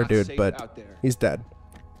flamethrower It's not dude, safe but out there. he's dead.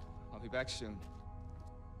 I'll be back soon.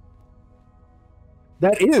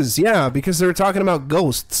 That is, yeah, because they were talking about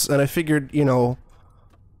ghosts, and I figured, you know,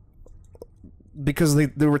 because they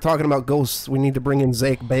were talking about ghosts, we need to bring in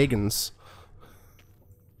Zake Bagans.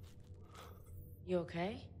 You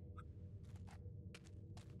okay?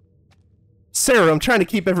 Sarah, I'm trying to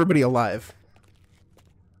keep everybody alive.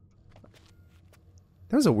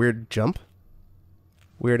 That was a weird jump.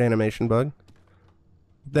 Weird animation bug.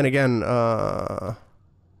 Then again,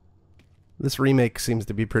 this remake seems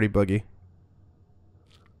to be pretty buggy.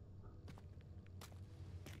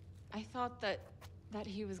 I thought that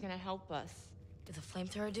he was gonna help us. The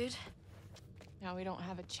flamethrower dude? Now we don't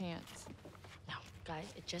have a chance. No, guys,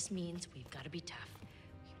 it just means we've got to be tough.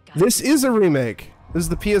 This is a remake. This is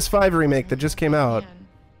the PS5 remake that just came out. Man.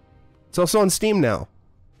 It's also on Steam now.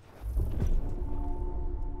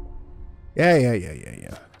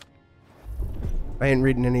 Yeah. I ain't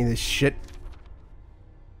reading any of this shit.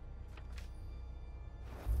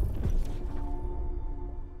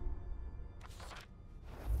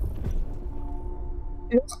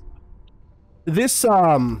 This,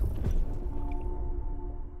 on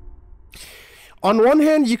one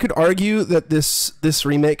hand, you could argue that this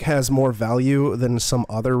remake has more value than some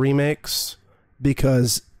other remakes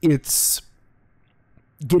because it's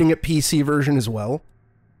getting a PC version as well.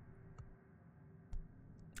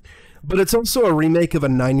 But it's also a remake of a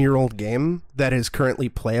 9-year-old game that is currently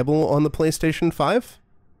playable on the PlayStation 5.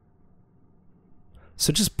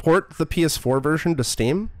 So just port the PS4 version to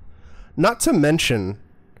Steam. Not to mention,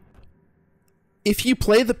 if you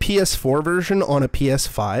play the PS4 version on a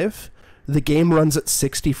PS5, the game runs at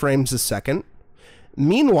 60 frames a second.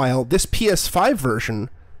 Meanwhile, this PS5 version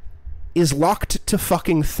is locked to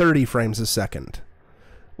fucking 30 frames a second,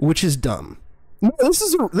 which is dumb. No, this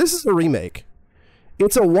is a remake.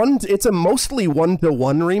 It's a mostly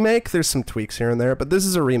 1-to-1 remake. There's some tweaks here and there, but this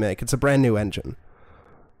is a remake. It's a brand new engine.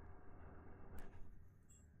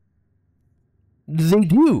 They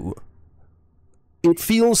do. It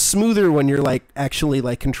feels smoother when you're actually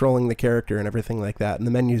controlling the character and everything like that, and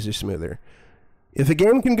the menus are smoother. If a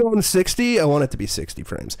game can go in 60, I want it to be 60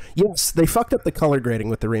 frames. Yes, they fucked up the color grading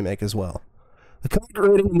with the remake as well. The color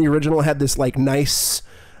grading in the original had this nice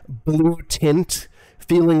blue tint,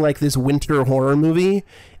 feeling like this winter horror movie,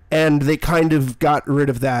 and they kind of got rid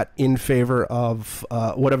of that in favor of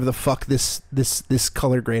whatever the fuck this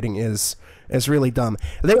color grading is. It's really dumb.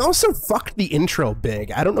 They also fucked the intro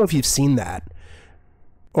big. I don't know if you've seen that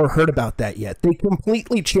or heard about that yet. They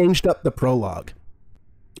completely changed up the prologue.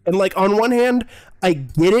 And on one hand, I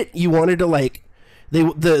get it. You wanted to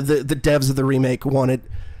the devs of the remake wanted.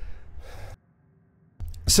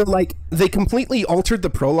 So they completely altered the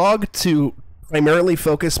prologue to primarily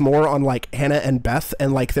focus more on Hannah and Beth,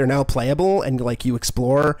 and they're now playable and you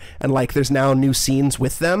explore and there's now new scenes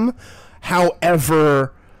with them.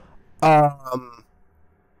 However,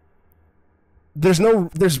 there's no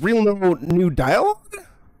new dialogue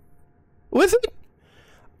with it,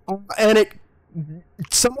 and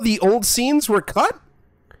some of the old scenes were cut,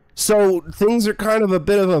 so things are kind of a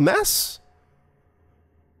bit of a mess.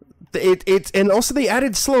 And also they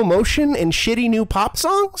added slow motion and shitty new pop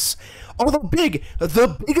songs. Although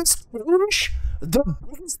the biggest change, the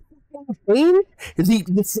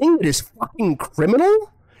thing that is fucking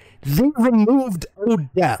criminal, they removed "Oh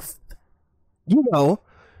Death." You know,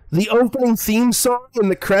 the opening theme song in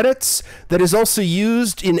the credits that is also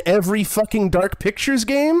used in every fucking Dark Pictures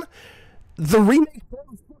game. The remake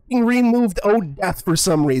fucking removed "Oh Death" for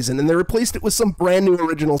some reason, and they replaced it with some brand new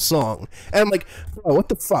original song. And I'm like, bro, what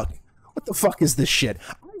the fuck? What the fuck is this shit?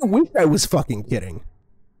 I wish I was fucking kidding.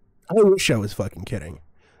 I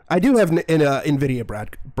do have an NVIDIA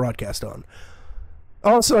broadcast on.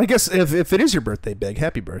 Also, I guess if it is your birthday, Big,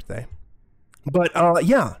 happy birthday. But,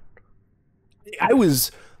 yeah. I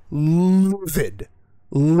was livid,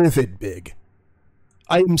 Big.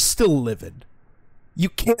 I am still livid. You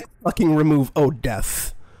can't fucking remove "Oh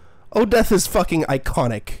Death." "Oh Death" is fucking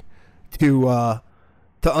iconic to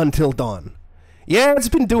Until Dawn. Yeah, it's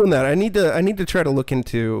been doing that. I need to try to look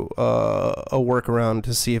into a workaround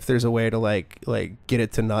to see if there's a way to get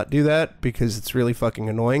it to not do that, because it's really fucking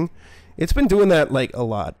annoying. It's been doing that a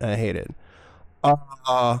lot. I hate it.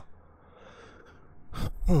 Oh,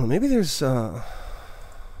 maybe there's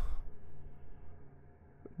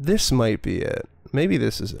this might be it. Maybe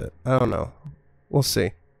this is it. I don't know. We'll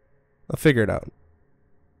see. I'll figure it out.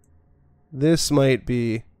 This might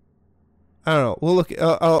be. I don't know. We'll look.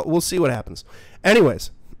 We'll see what happens. Anyways,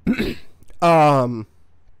 I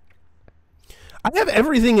have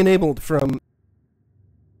everything enabled from.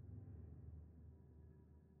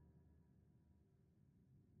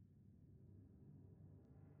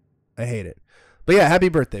 I hate it, but yeah, happy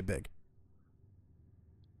birthday, Big.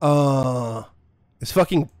 It's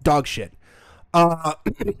fucking dog shit.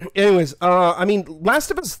 Anyways, I mean, Last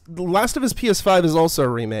of Us PS5 is also a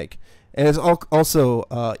remake, and it's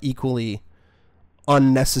also equally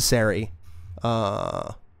unnecessary.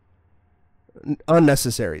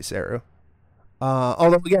 Unnecessary, Sarah.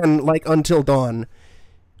 Although again, Until Dawn,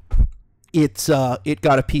 it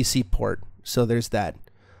got a PC port, so there's that.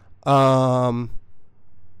 That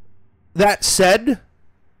said,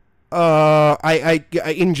 I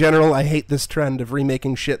in general I hate this trend of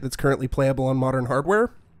remaking shit that's currently playable on modern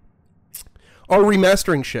hardware, or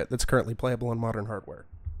remastering shit that's currently playable on modern hardware.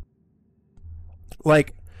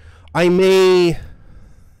 Like, I may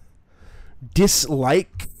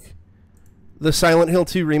dislike the Silent Hill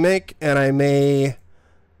 2 remake, and I may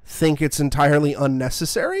think it's entirely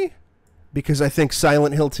unnecessary, because I think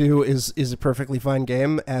Silent Hill 2 is a perfectly fine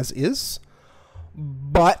game as is.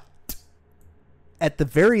 But at the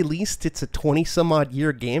very least, it's a 20-some-odd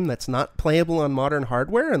year game that's not playable on modern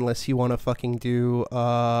hardware unless you want to fucking do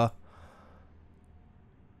the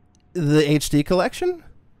HD collection.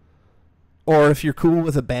 Or if you're cool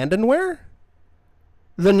with abandonware,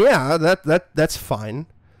 then yeah, that's fine.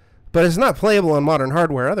 But it's not playable on modern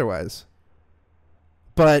hardware otherwise.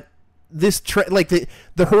 But this like the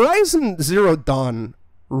Horizon Zero Dawn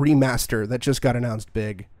remaster that just got announced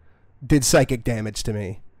big did psychic damage to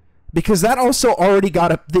me, because that also already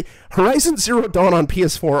got the Horizon Zero Dawn on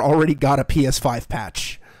PS4 already got a PS5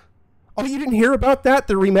 patch. Oh, you didn't hear about that?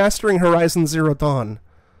 They're remastering Horizon Zero Dawn.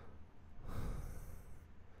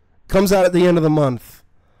 Comes out at the end of the month.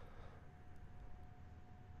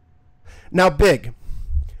 Now, big.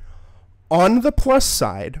 On the plus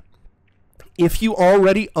side, if you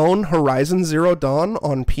already own Horizon Zero Dawn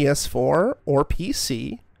on PS4 or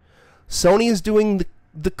PC, Sony is doing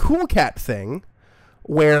the Cool Cat thing,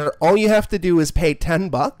 where all you have to do is pay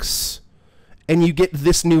 $10 and you get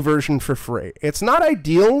this new version for free. It's not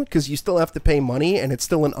ideal because you still have to pay money and it's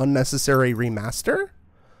still an unnecessary remaster,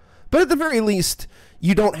 but at the very least,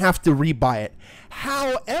 you don't have to rebuy it.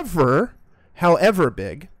 However,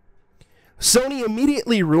 big, Sony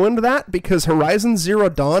immediately ruined that because Horizon Zero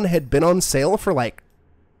Dawn had been on sale for like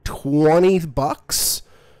 $20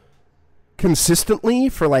 consistently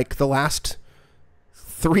for like the last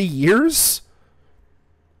 3 years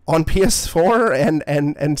on PS4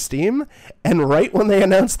 and Steam, and right when they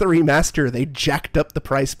announced the remaster, they jacked up the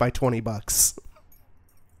price by $20.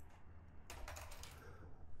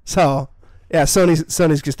 So, yeah,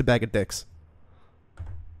 Sony's just a bag of dicks.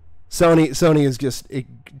 Sony is just a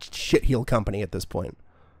shitheel company at this point.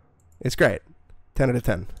 It's great. 10 out of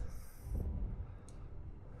 10.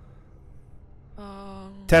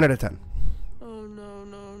 10 out of 10. Oh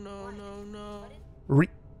no.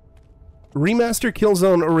 Remaster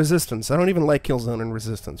Killzone or Resistance. I don't even like Killzone and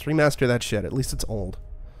Resistance. Remaster that shit. At least it's old.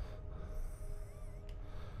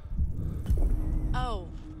 Oh,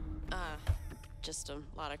 just a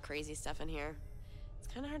lot of crazy stuff in here. It's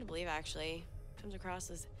kind of hard to believe, actually. Comes across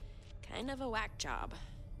as kind of a whack job.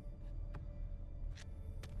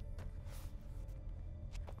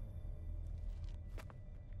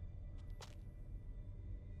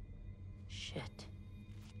 Shit.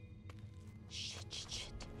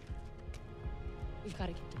 We've got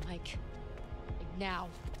to get to Mike. Like now.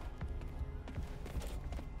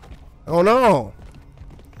 Oh no!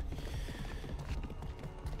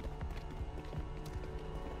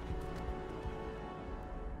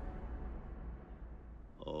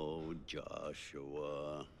 Oh,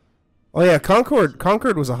 Joshua. Oh yeah,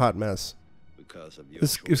 Concord was a hot mess. Because of your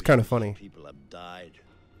It was kind of funny, people have died.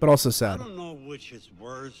 but also sad. I don't know which is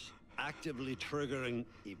worse, actively triggering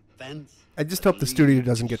events. I just hope the studio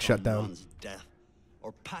doesn't get shut down. someone's death,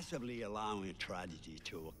 or passively allowing a tragedy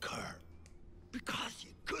to occur. Because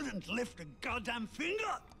you couldn't lift a goddamn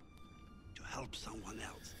finger to help someone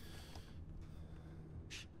else.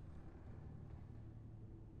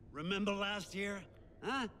 Remember last year?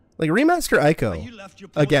 Huh? Like, remaster Ico You left your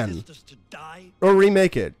poor again, sisters to die, or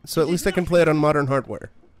remake it, so at least I can play it on modern hardware.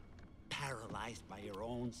 paralyzed by your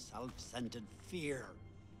own self-centered fear,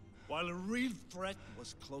 while a real threat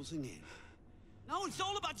was closing in. Now it's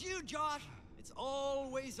all about you, Josh. It's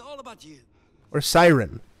always all about you. Or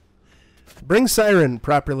Siren. Bring Siren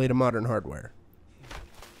properly to modern hardware.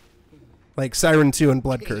 Like Siren 2 and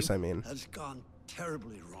Blood Curse, I mean. Has gone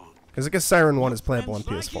terribly wrong. Because I guess Siren 1 is playable on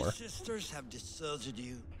Friends like your PS4. sisters have deserted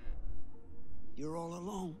you. You're all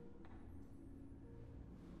alone.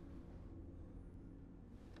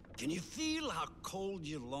 Can you feel how cold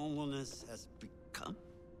your loneliness has become?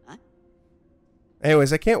 Huh?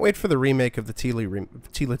 Anyways, I can't wait for the remake of the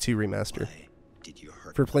Tila 2 remaster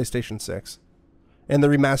for PlayStation 6. And the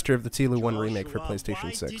remaster of the Tila 1 remake for PlayStation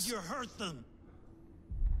Why 6. did you hurt them?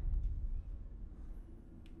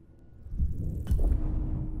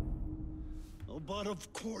 Oh, but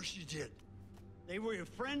of course you did. They were your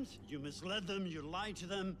friends, you misled them, you lied to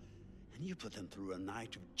them, and you put them through a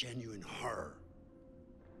night of genuine horror.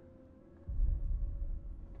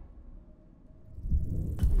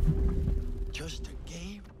 Just a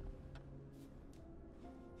game?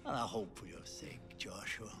 And I hope for your sake,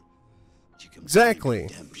 Joshua, that you can Exactly.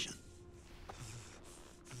 find redemption.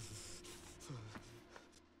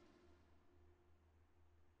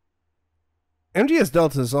 MGS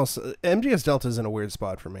Delta is in a weird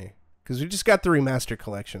spot for me because we just got the remaster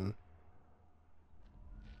collection.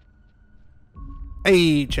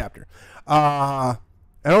 A chapter. I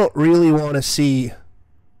don't really want to see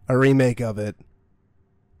a remake of it.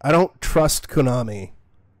 I don't trust Konami.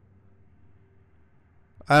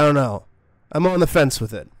 I don't know. I'm on the fence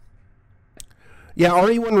with it. Yeah,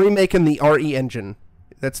 RE1 remake in the RE engine.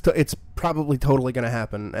 It's probably totally going to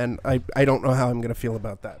happen, and I don't know how I'm going to feel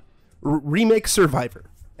about that. Remake Survivor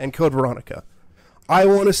and Code Veronica. I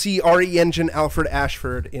want to see RE engine Alfred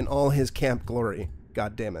Ashford in all his camp glory.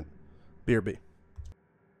 God damn it. BRB.